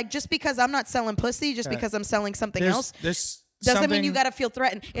 Yeah. Like, just because I'm not selling pussy, just because I'm selling something else, doesn't mean you got to feel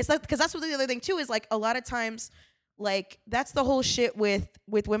threatened. It's like, because that's what the other thing too is, like, a lot of times, like, that's the whole shit with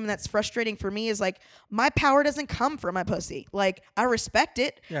women that's frustrating for me is, like, my power doesn't come from my pussy. Like, I respect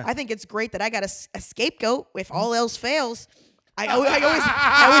it. Yeah. I think it's great that I got a scapegoat if all else fails. I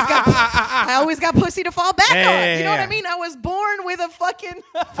always got pussy to fall back on. You know what I mean? I was born with a fucking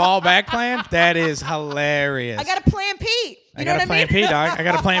fallback plan. That is hilarious. I got a plan P. I got a plan P, dog. I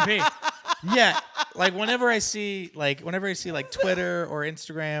got a plan P. Yeah, like whenever I see like Twitter or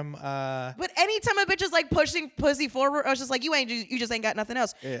Instagram. But anytime a bitch is like pushing pussy forward, I was just like, you just ain't got nothing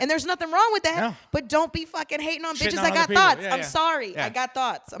else. Yeah. And there's nothing wrong with that. No. But don't be fucking hating on bitches that got thoughts. I'm sorry. I got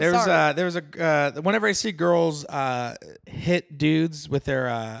thoughts. I'm sorry. There was whenever I see girls hit dudes with their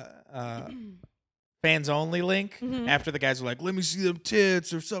fans only link after the guys are like, let me see them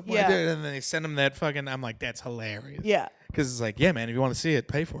tits or something like that. And then they send them that fucking, I'm like, that's hilarious. Yeah. Because it's like, yeah, man, if you want to see it,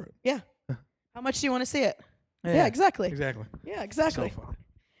 pay for it. Yeah. How much do you want to see it? Yeah, exactly. Exactly. Yeah, exactly. So funny.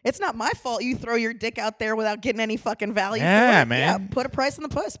 It's not my fault you throw your dick out there without getting any fucking value. Yeah, for it. man. Yeah, put a price on the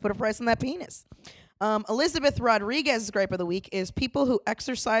puss. Put a price on that penis. Elizabeth Rodriguez's gripe of the week is people who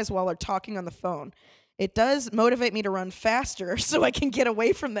exercise while they're talking on the phone. It does motivate me to run faster so I can get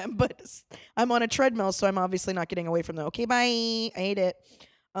away from them, but I'm on a treadmill, so I'm obviously not getting away from them. Okay, bye. I hate it.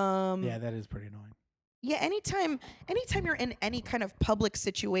 Yeah, that is pretty annoying. Yeah, anytime you're in any kind of public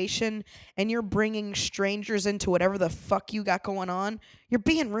situation and you're bringing strangers into whatever the fuck you got going on, you're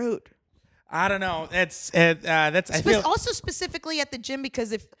being rude. I don't know. That's I feel Also specifically at the gym,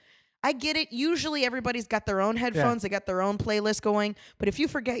 because if I get it, usually everybody's got their own headphones, they got their own playlist going, but if you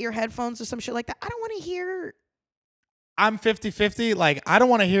forget your headphones or some shit like that, I don't want to hear. I'm 50-50. Like, I don't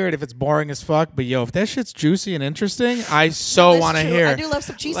want to hear it if it's boring as fuck, but yo, if that shit's juicy and interesting, I so want to hear it. I do love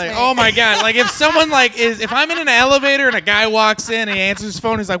some cheese. Like, oh my God. Like, if someone if I'm in an elevator and a guy walks in and he answers his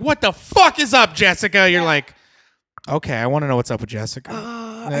phone, he's like, what the fuck is up, Jessica? You're like, okay, I want to know what's up with Jessica.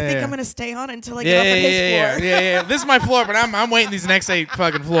 I think I'm going to stay on until I get off of his floor. Yeah. This is my floor, but I'm waiting these next 8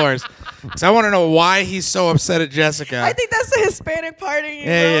 fucking floors. Because I want to know why he's so upset at Jessica. I think that's the Hispanic part of you.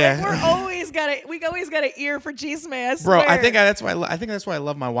 Yeah. Like, we always got an ear for cheese man. Bro, I think that's why I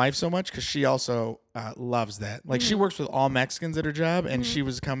love my wife so much, because she also loves that. Like, she works with all Mexicans at her job, and she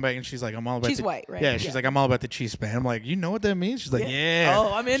was come back and she's like, I'm all about. She's white, right? Yeah, she's like, I'm all about the cheese man. I'm like, you know what that means? She's like, yeah.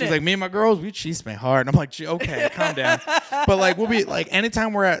 Oh, I'm in it. She's like, me and my girls, we cheese man hard. And I'm like, okay, calm down. But like, we'll be like,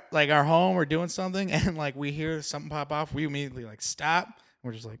 anytime we're at like our home or doing something, and like we hear something pop off, we immediately like stop.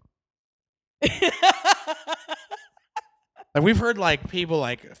 We're just like. Like, we've heard like people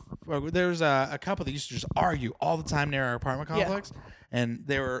like there's a couple that used to just argue all the time near our apartment complex, and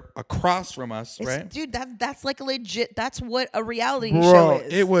they were across from us, right? Dude, that's like a legit. That's what a reality Bro, show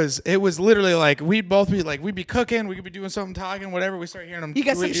is. It was literally like we'd be cooking, we could be doing something, talking, whatever. We start hearing them. You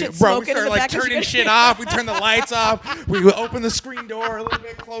got some shit bro. We smoking in start the like back of turning your- shit off. We turn the lights off. We open the screen door a little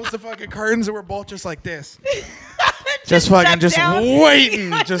bit, close the fucking curtains, and we're both just like this. Just fucking, just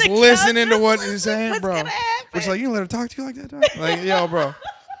waiting, just listening to what he's saying, bro. We're just like, you don't let her talk to you like that, dog? Like, yo, bro.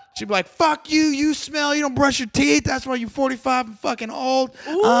 She'd be like, fuck you, you smell, you don't brush your teeth, that's why you're 45 and fucking old.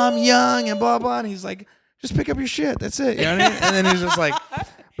 Ooh. I'm young and blah, blah. And he's like, just pick up your shit, that's it. You know what I mean? And then he's just like,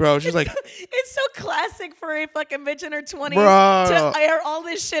 bro, she's like. It's so classic for a fucking bitch in her 20s Bro. to air all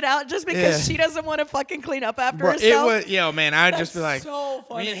this shit out just because she doesn't want to fucking clean up after Bro, herself. it was, yo, man, I'd just be like, so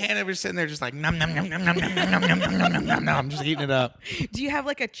funny. me and Hannah were sitting there just like, nom, nom, nom, nom, nom, nom, nom, nom, nom, nom, nom, nom, nom. I'm just eating it up. Do you have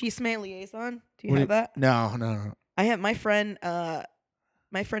like a chisme liaison? Do you have that? No. I have my friend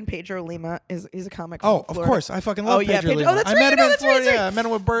Pedro Lima he's a comic. Oh, from of Florida. course. I fucking love Pedro Pedro. Lima. Oh, that's I right. met him No, in that's Florida. right. Yeah, I met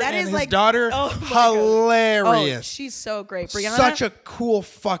him with Bert That and is his like- daughter. oh my God. Hilarious. Oh, she's so great. Brianna. Such a cool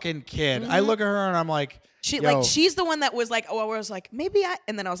fucking kid. I look at her and I'm like, she's the one that was like, I was like, maybe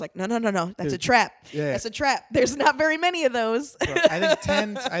and then I was like, no, that's a trap. Yeah. That's a trap. There's not very many of those. bro,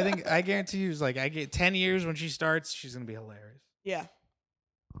 I guarantee you, like, I get 10 years when she starts, she's going to be hilarious. Yeah.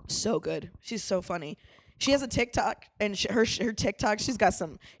 So good. She's so funny. She has a TikTok, and her TikTok, she's got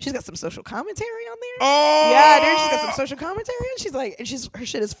some social commentary on there. Oh yeah, dude, she's got some social commentary, and she's like, her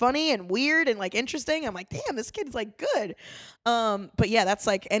shit is funny and weird and like interesting. I'm like, damn, this kid's like good. But yeah, that's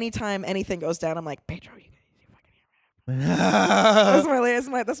like anytime anything goes down, I'm like, Pedro, you fucking hear me?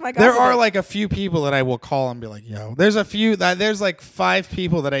 That's my. There gossip. are like a few people that I will call and be like, yo. There's like 5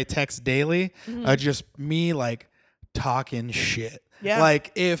 people that I text daily, just me like talking shit. Yeah.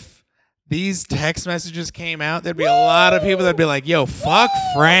 Like, if these text messages came out, there'd be a lot of people that'd be like, yo, fuck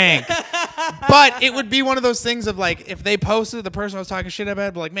Frank. But it would be one of those things of like, if they posted the person I was talking shit about,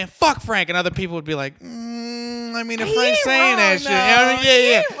 I'd be like, man, fuck Frank. And other people would be like, I mean, if Frank's saying that shit.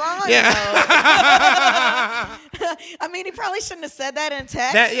 Yeah. I mean, he probably shouldn't have said that in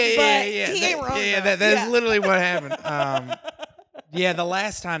text. He ain't wrong. That is literally what happened. The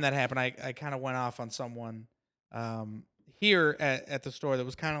last time that happened, I kind of went off on someone here at the store that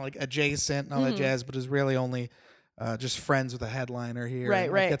was kind of like adjacent and all that jazz, but is really only just friends with a headliner here. Right,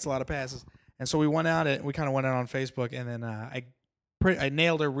 and, right. Gets a lot of passes. And so we kind of went out on Facebook, and then I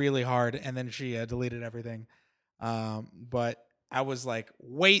nailed her really hard, and then she deleted everything. But I was like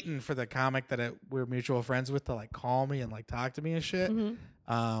waiting for the comic that we're mutual friends with to like call me and like talk to me and shit. And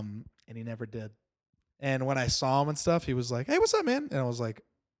he never did. And when I saw him and stuff, he was like, "Hey, what's up, man?" And I was like,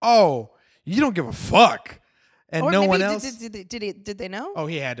 "Oh, you don't give a fuck." And or no maybe one else. Did they know? Oh,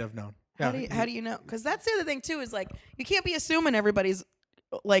 he had to have known. How do you know? Because that's the other thing too. Is like you can't be assuming everybody's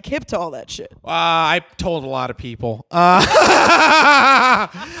like hip to all that shit? I told a lot of people. I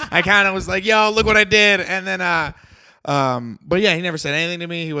kind of was like, "Yo, look what I did," and then, but yeah, he never said anything to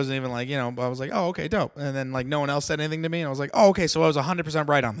me. He wasn't even like, I was like, "Oh, okay, dope," and then like no one else said anything to me, and I was like, "Oh, okay, so I was 100%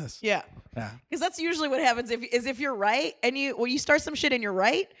 right on this." Yeah. Yeah. Because that's usually what happens if you're right and when you start some shit and you're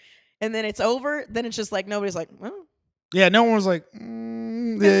right and then it's over, then it's just like nobody's like, well. Yeah, no one was like,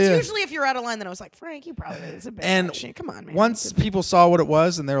 It's usually if you're out of line, then I was like, Frank, you probably it's a bit And shit. Come on, man. once people saw what it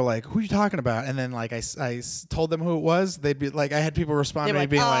was and they were like, "Who are you talking about?" And then like I told them who it was, they'd be like, I had people respond to me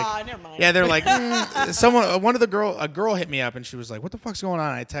being like, never mind. yeah, they're like, a girl hit me up and she was like, "What the fuck's going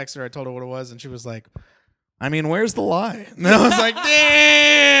on?" I texted her, I told her what it was, and she was like, "I mean, where's the lie?" And I was like,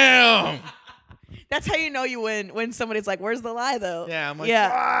 "Damn." That's how you know you win when somebody's like, "Where's the lie, though?" Yeah, I'm like,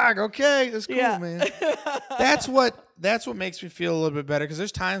 "Fuck, okay, that's cool, Yeah. man." That's what makes me feel a little bit better because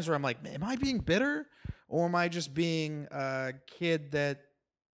there's times where I'm like, am I being bitter or am I just being a kid that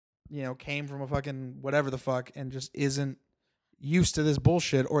came from a fucking whatever the fuck and just isn't used to this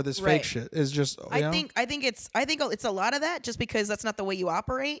bullshit or this fake shit? Is just I think it's a lot of that just because that's not the way you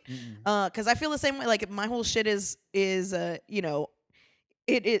operate. Because I feel the same way. Like my whole shit is I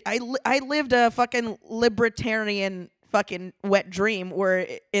lived a fucking libertarian fucking wet dream where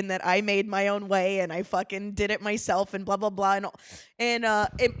in that I made my own way and I fucking did it myself and blah blah blah and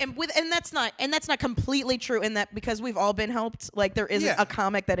that's not completely true in that because we've all been helped. Like there isn't a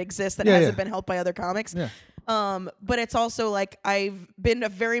comic that exists that hasn't been helped by other comics. Yeah. But it's also like I've been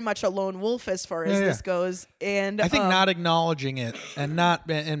very much a lone wolf as far as this goes, and I think not acknowledging it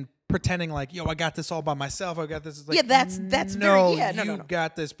and pretending like, "Yo, I got this all by myself. I got this." It's like, that's no, very you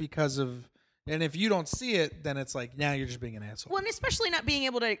got this because of. And if you don't see it, then it's like now you're just being an asshole. Well, and especially not being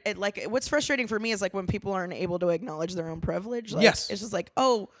able to like. What's frustrating for me is like when people aren't able to acknowledge their own privilege. Like, yes, it's just like,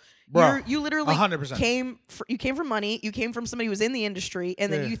 oh, bro, you literally 100%. came from money. You came from somebody who was in the industry,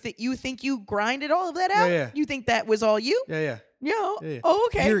 and then you think you grinded all of that out. Yeah. You think that was all you? Yeah. Oh,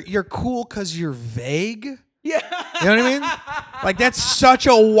 okay. You're cool because you're vague. Yeah. You know what I mean? Like that's such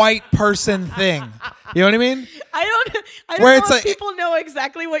a white person thing. You know what I mean? I don't Where know it's if like, people know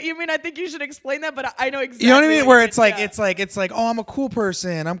exactly what you mean. I think you should explain that, but I know exactly. You know what I mean? Where it's like, yeah. it's like, "Oh, I'm a cool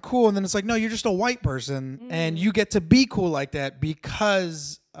person. I'm cool," and then it's like, "No, you're just a white person, and you get to be cool like that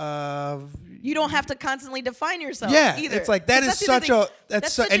because of." You don't have to constantly define yourself. Yeah, either. it's like that is such a and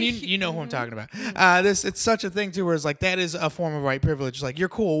a you know who I'm talking about. It's such a thing too, where it's like that is a form of white privilege. It's like you're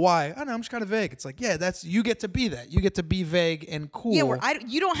cool. Why? I don't know. I'm just kind of vague. It's like you get to be that. You get to be vague and cool. Yeah, where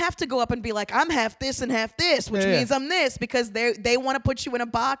you don't have to go up and be like, I'm half this and half this, which means I'm this, because they want to put you in a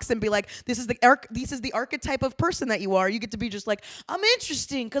box and be like, this is the archetype of person that you are. You get to be just like, I'm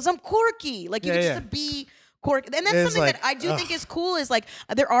interesting because I'm quirky. Like you get just to be. Quirky. And that's something that I do think is cool is like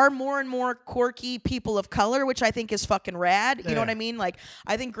there are more and more quirky people of color, which I think is fucking rad. You know what I mean? Like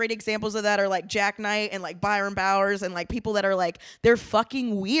I think great examples of that are like Jack Knight and like Byron Bowers and like people that are like they're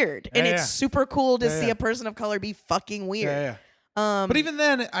fucking weird. And it's super cool to see a person of color be fucking weird. But even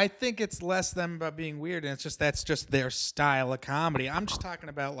then, I think it's less them about being weird, and that's just their style of comedy. I'm just talking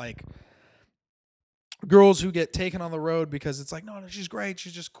about like girls who get taken on the road because it's like, no, she's great,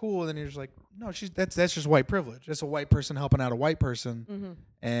 she's just cool, and then you're just like, no, that's just white privilege. That's a white person helping out a white person,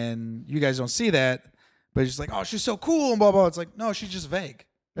 and you guys don't see that, but it's just like, oh, she's so cool and blah blah. It's like, no, she's just vague.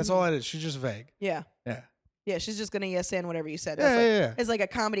 That's all it is. She's just vague. Yeah. Yeah, she's just gonna yes and whatever you said. It's like a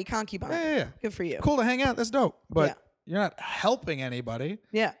comedy concubine. Yeah. Good for you. Cool to hang out. That's dope. But you're not helping anybody.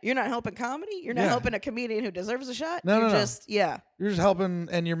 Yeah, you're not helping comedy. You're not helping a comedian who deserves a shot. No, you're no. just You're just helping,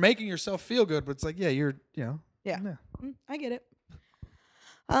 and you're making yourself feel good. But it's like, you're. I get it.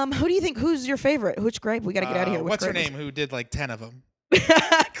 Who do you think? Who's your favorite? Which grape? We got to get out of here. What's her name? Who did like 10 of them?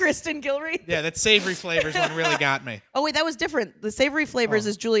 Kristen Gilreath. Yeah, that savory flavors one really got me. Oh wait, that was different. The savory flavors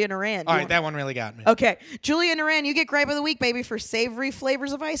is Julia Naran. All right, that one really got me. Okay, Julia Naran, you get gripe of the week, baby, for savory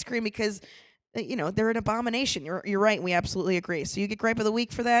flavors of ice cream because. They're an abomination. You're right. We absolutely agree. So you get gripe of the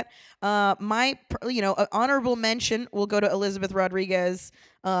week for that. My honorable mention will go to Elizabeth Rodriguez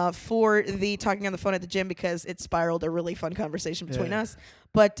for the talking on the phone at the gym because it spiraled a really fun conversation between us.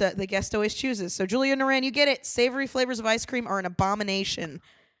 But the guest always chooses. So Julia Naran, you get it. Savory flavors of ice cream are an abomination.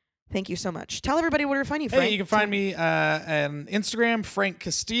 Thank you so much. Tell everybody where to find you, Frank. Hey, you can find me on Instagram, Frank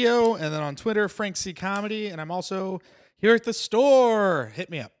Castillo, and then on Twitter, Frank C Comedy, and I'm also here at the store. Hit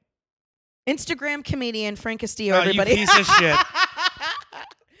me up. Instagram comedian Frank Castillo, everybody. You piece of shit.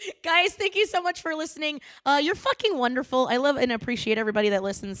 Guys, thank you so much for listening. You're fucking wonderful. I love and appreciate everybody that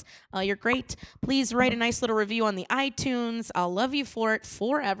listens. You're great. Please write a nice little review on the iTunes. I'll love you for it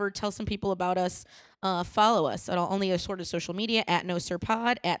forever. Tell some people about us. Follow us on all the assorted social media at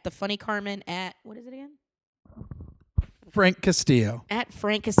NoSirPod, at The Funny Carmen, at, what is it again?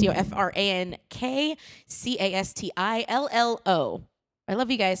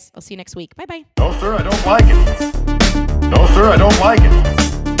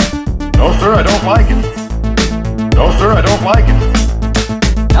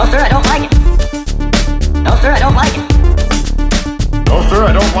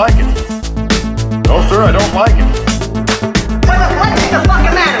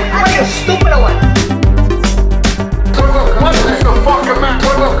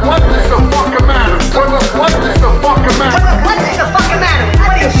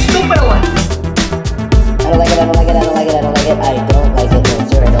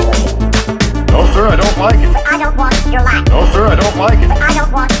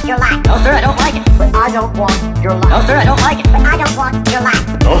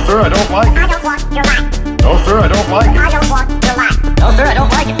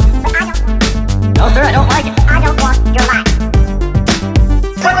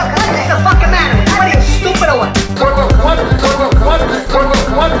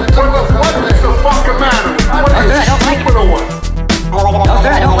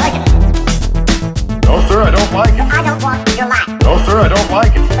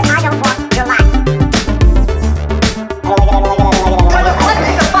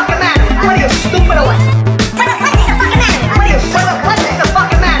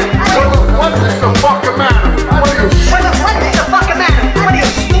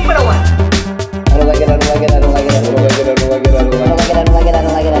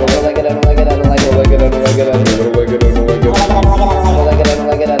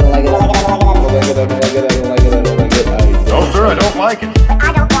 No, sir, I don't like it. But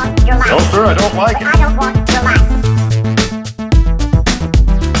I don't want your life. No, sir, I don't like But it. I don't want your life.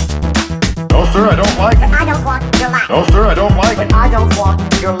 No, sir, I don't like But it. I don't want your life. No, sir, I don't like But it. I don't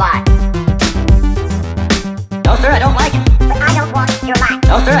want your life.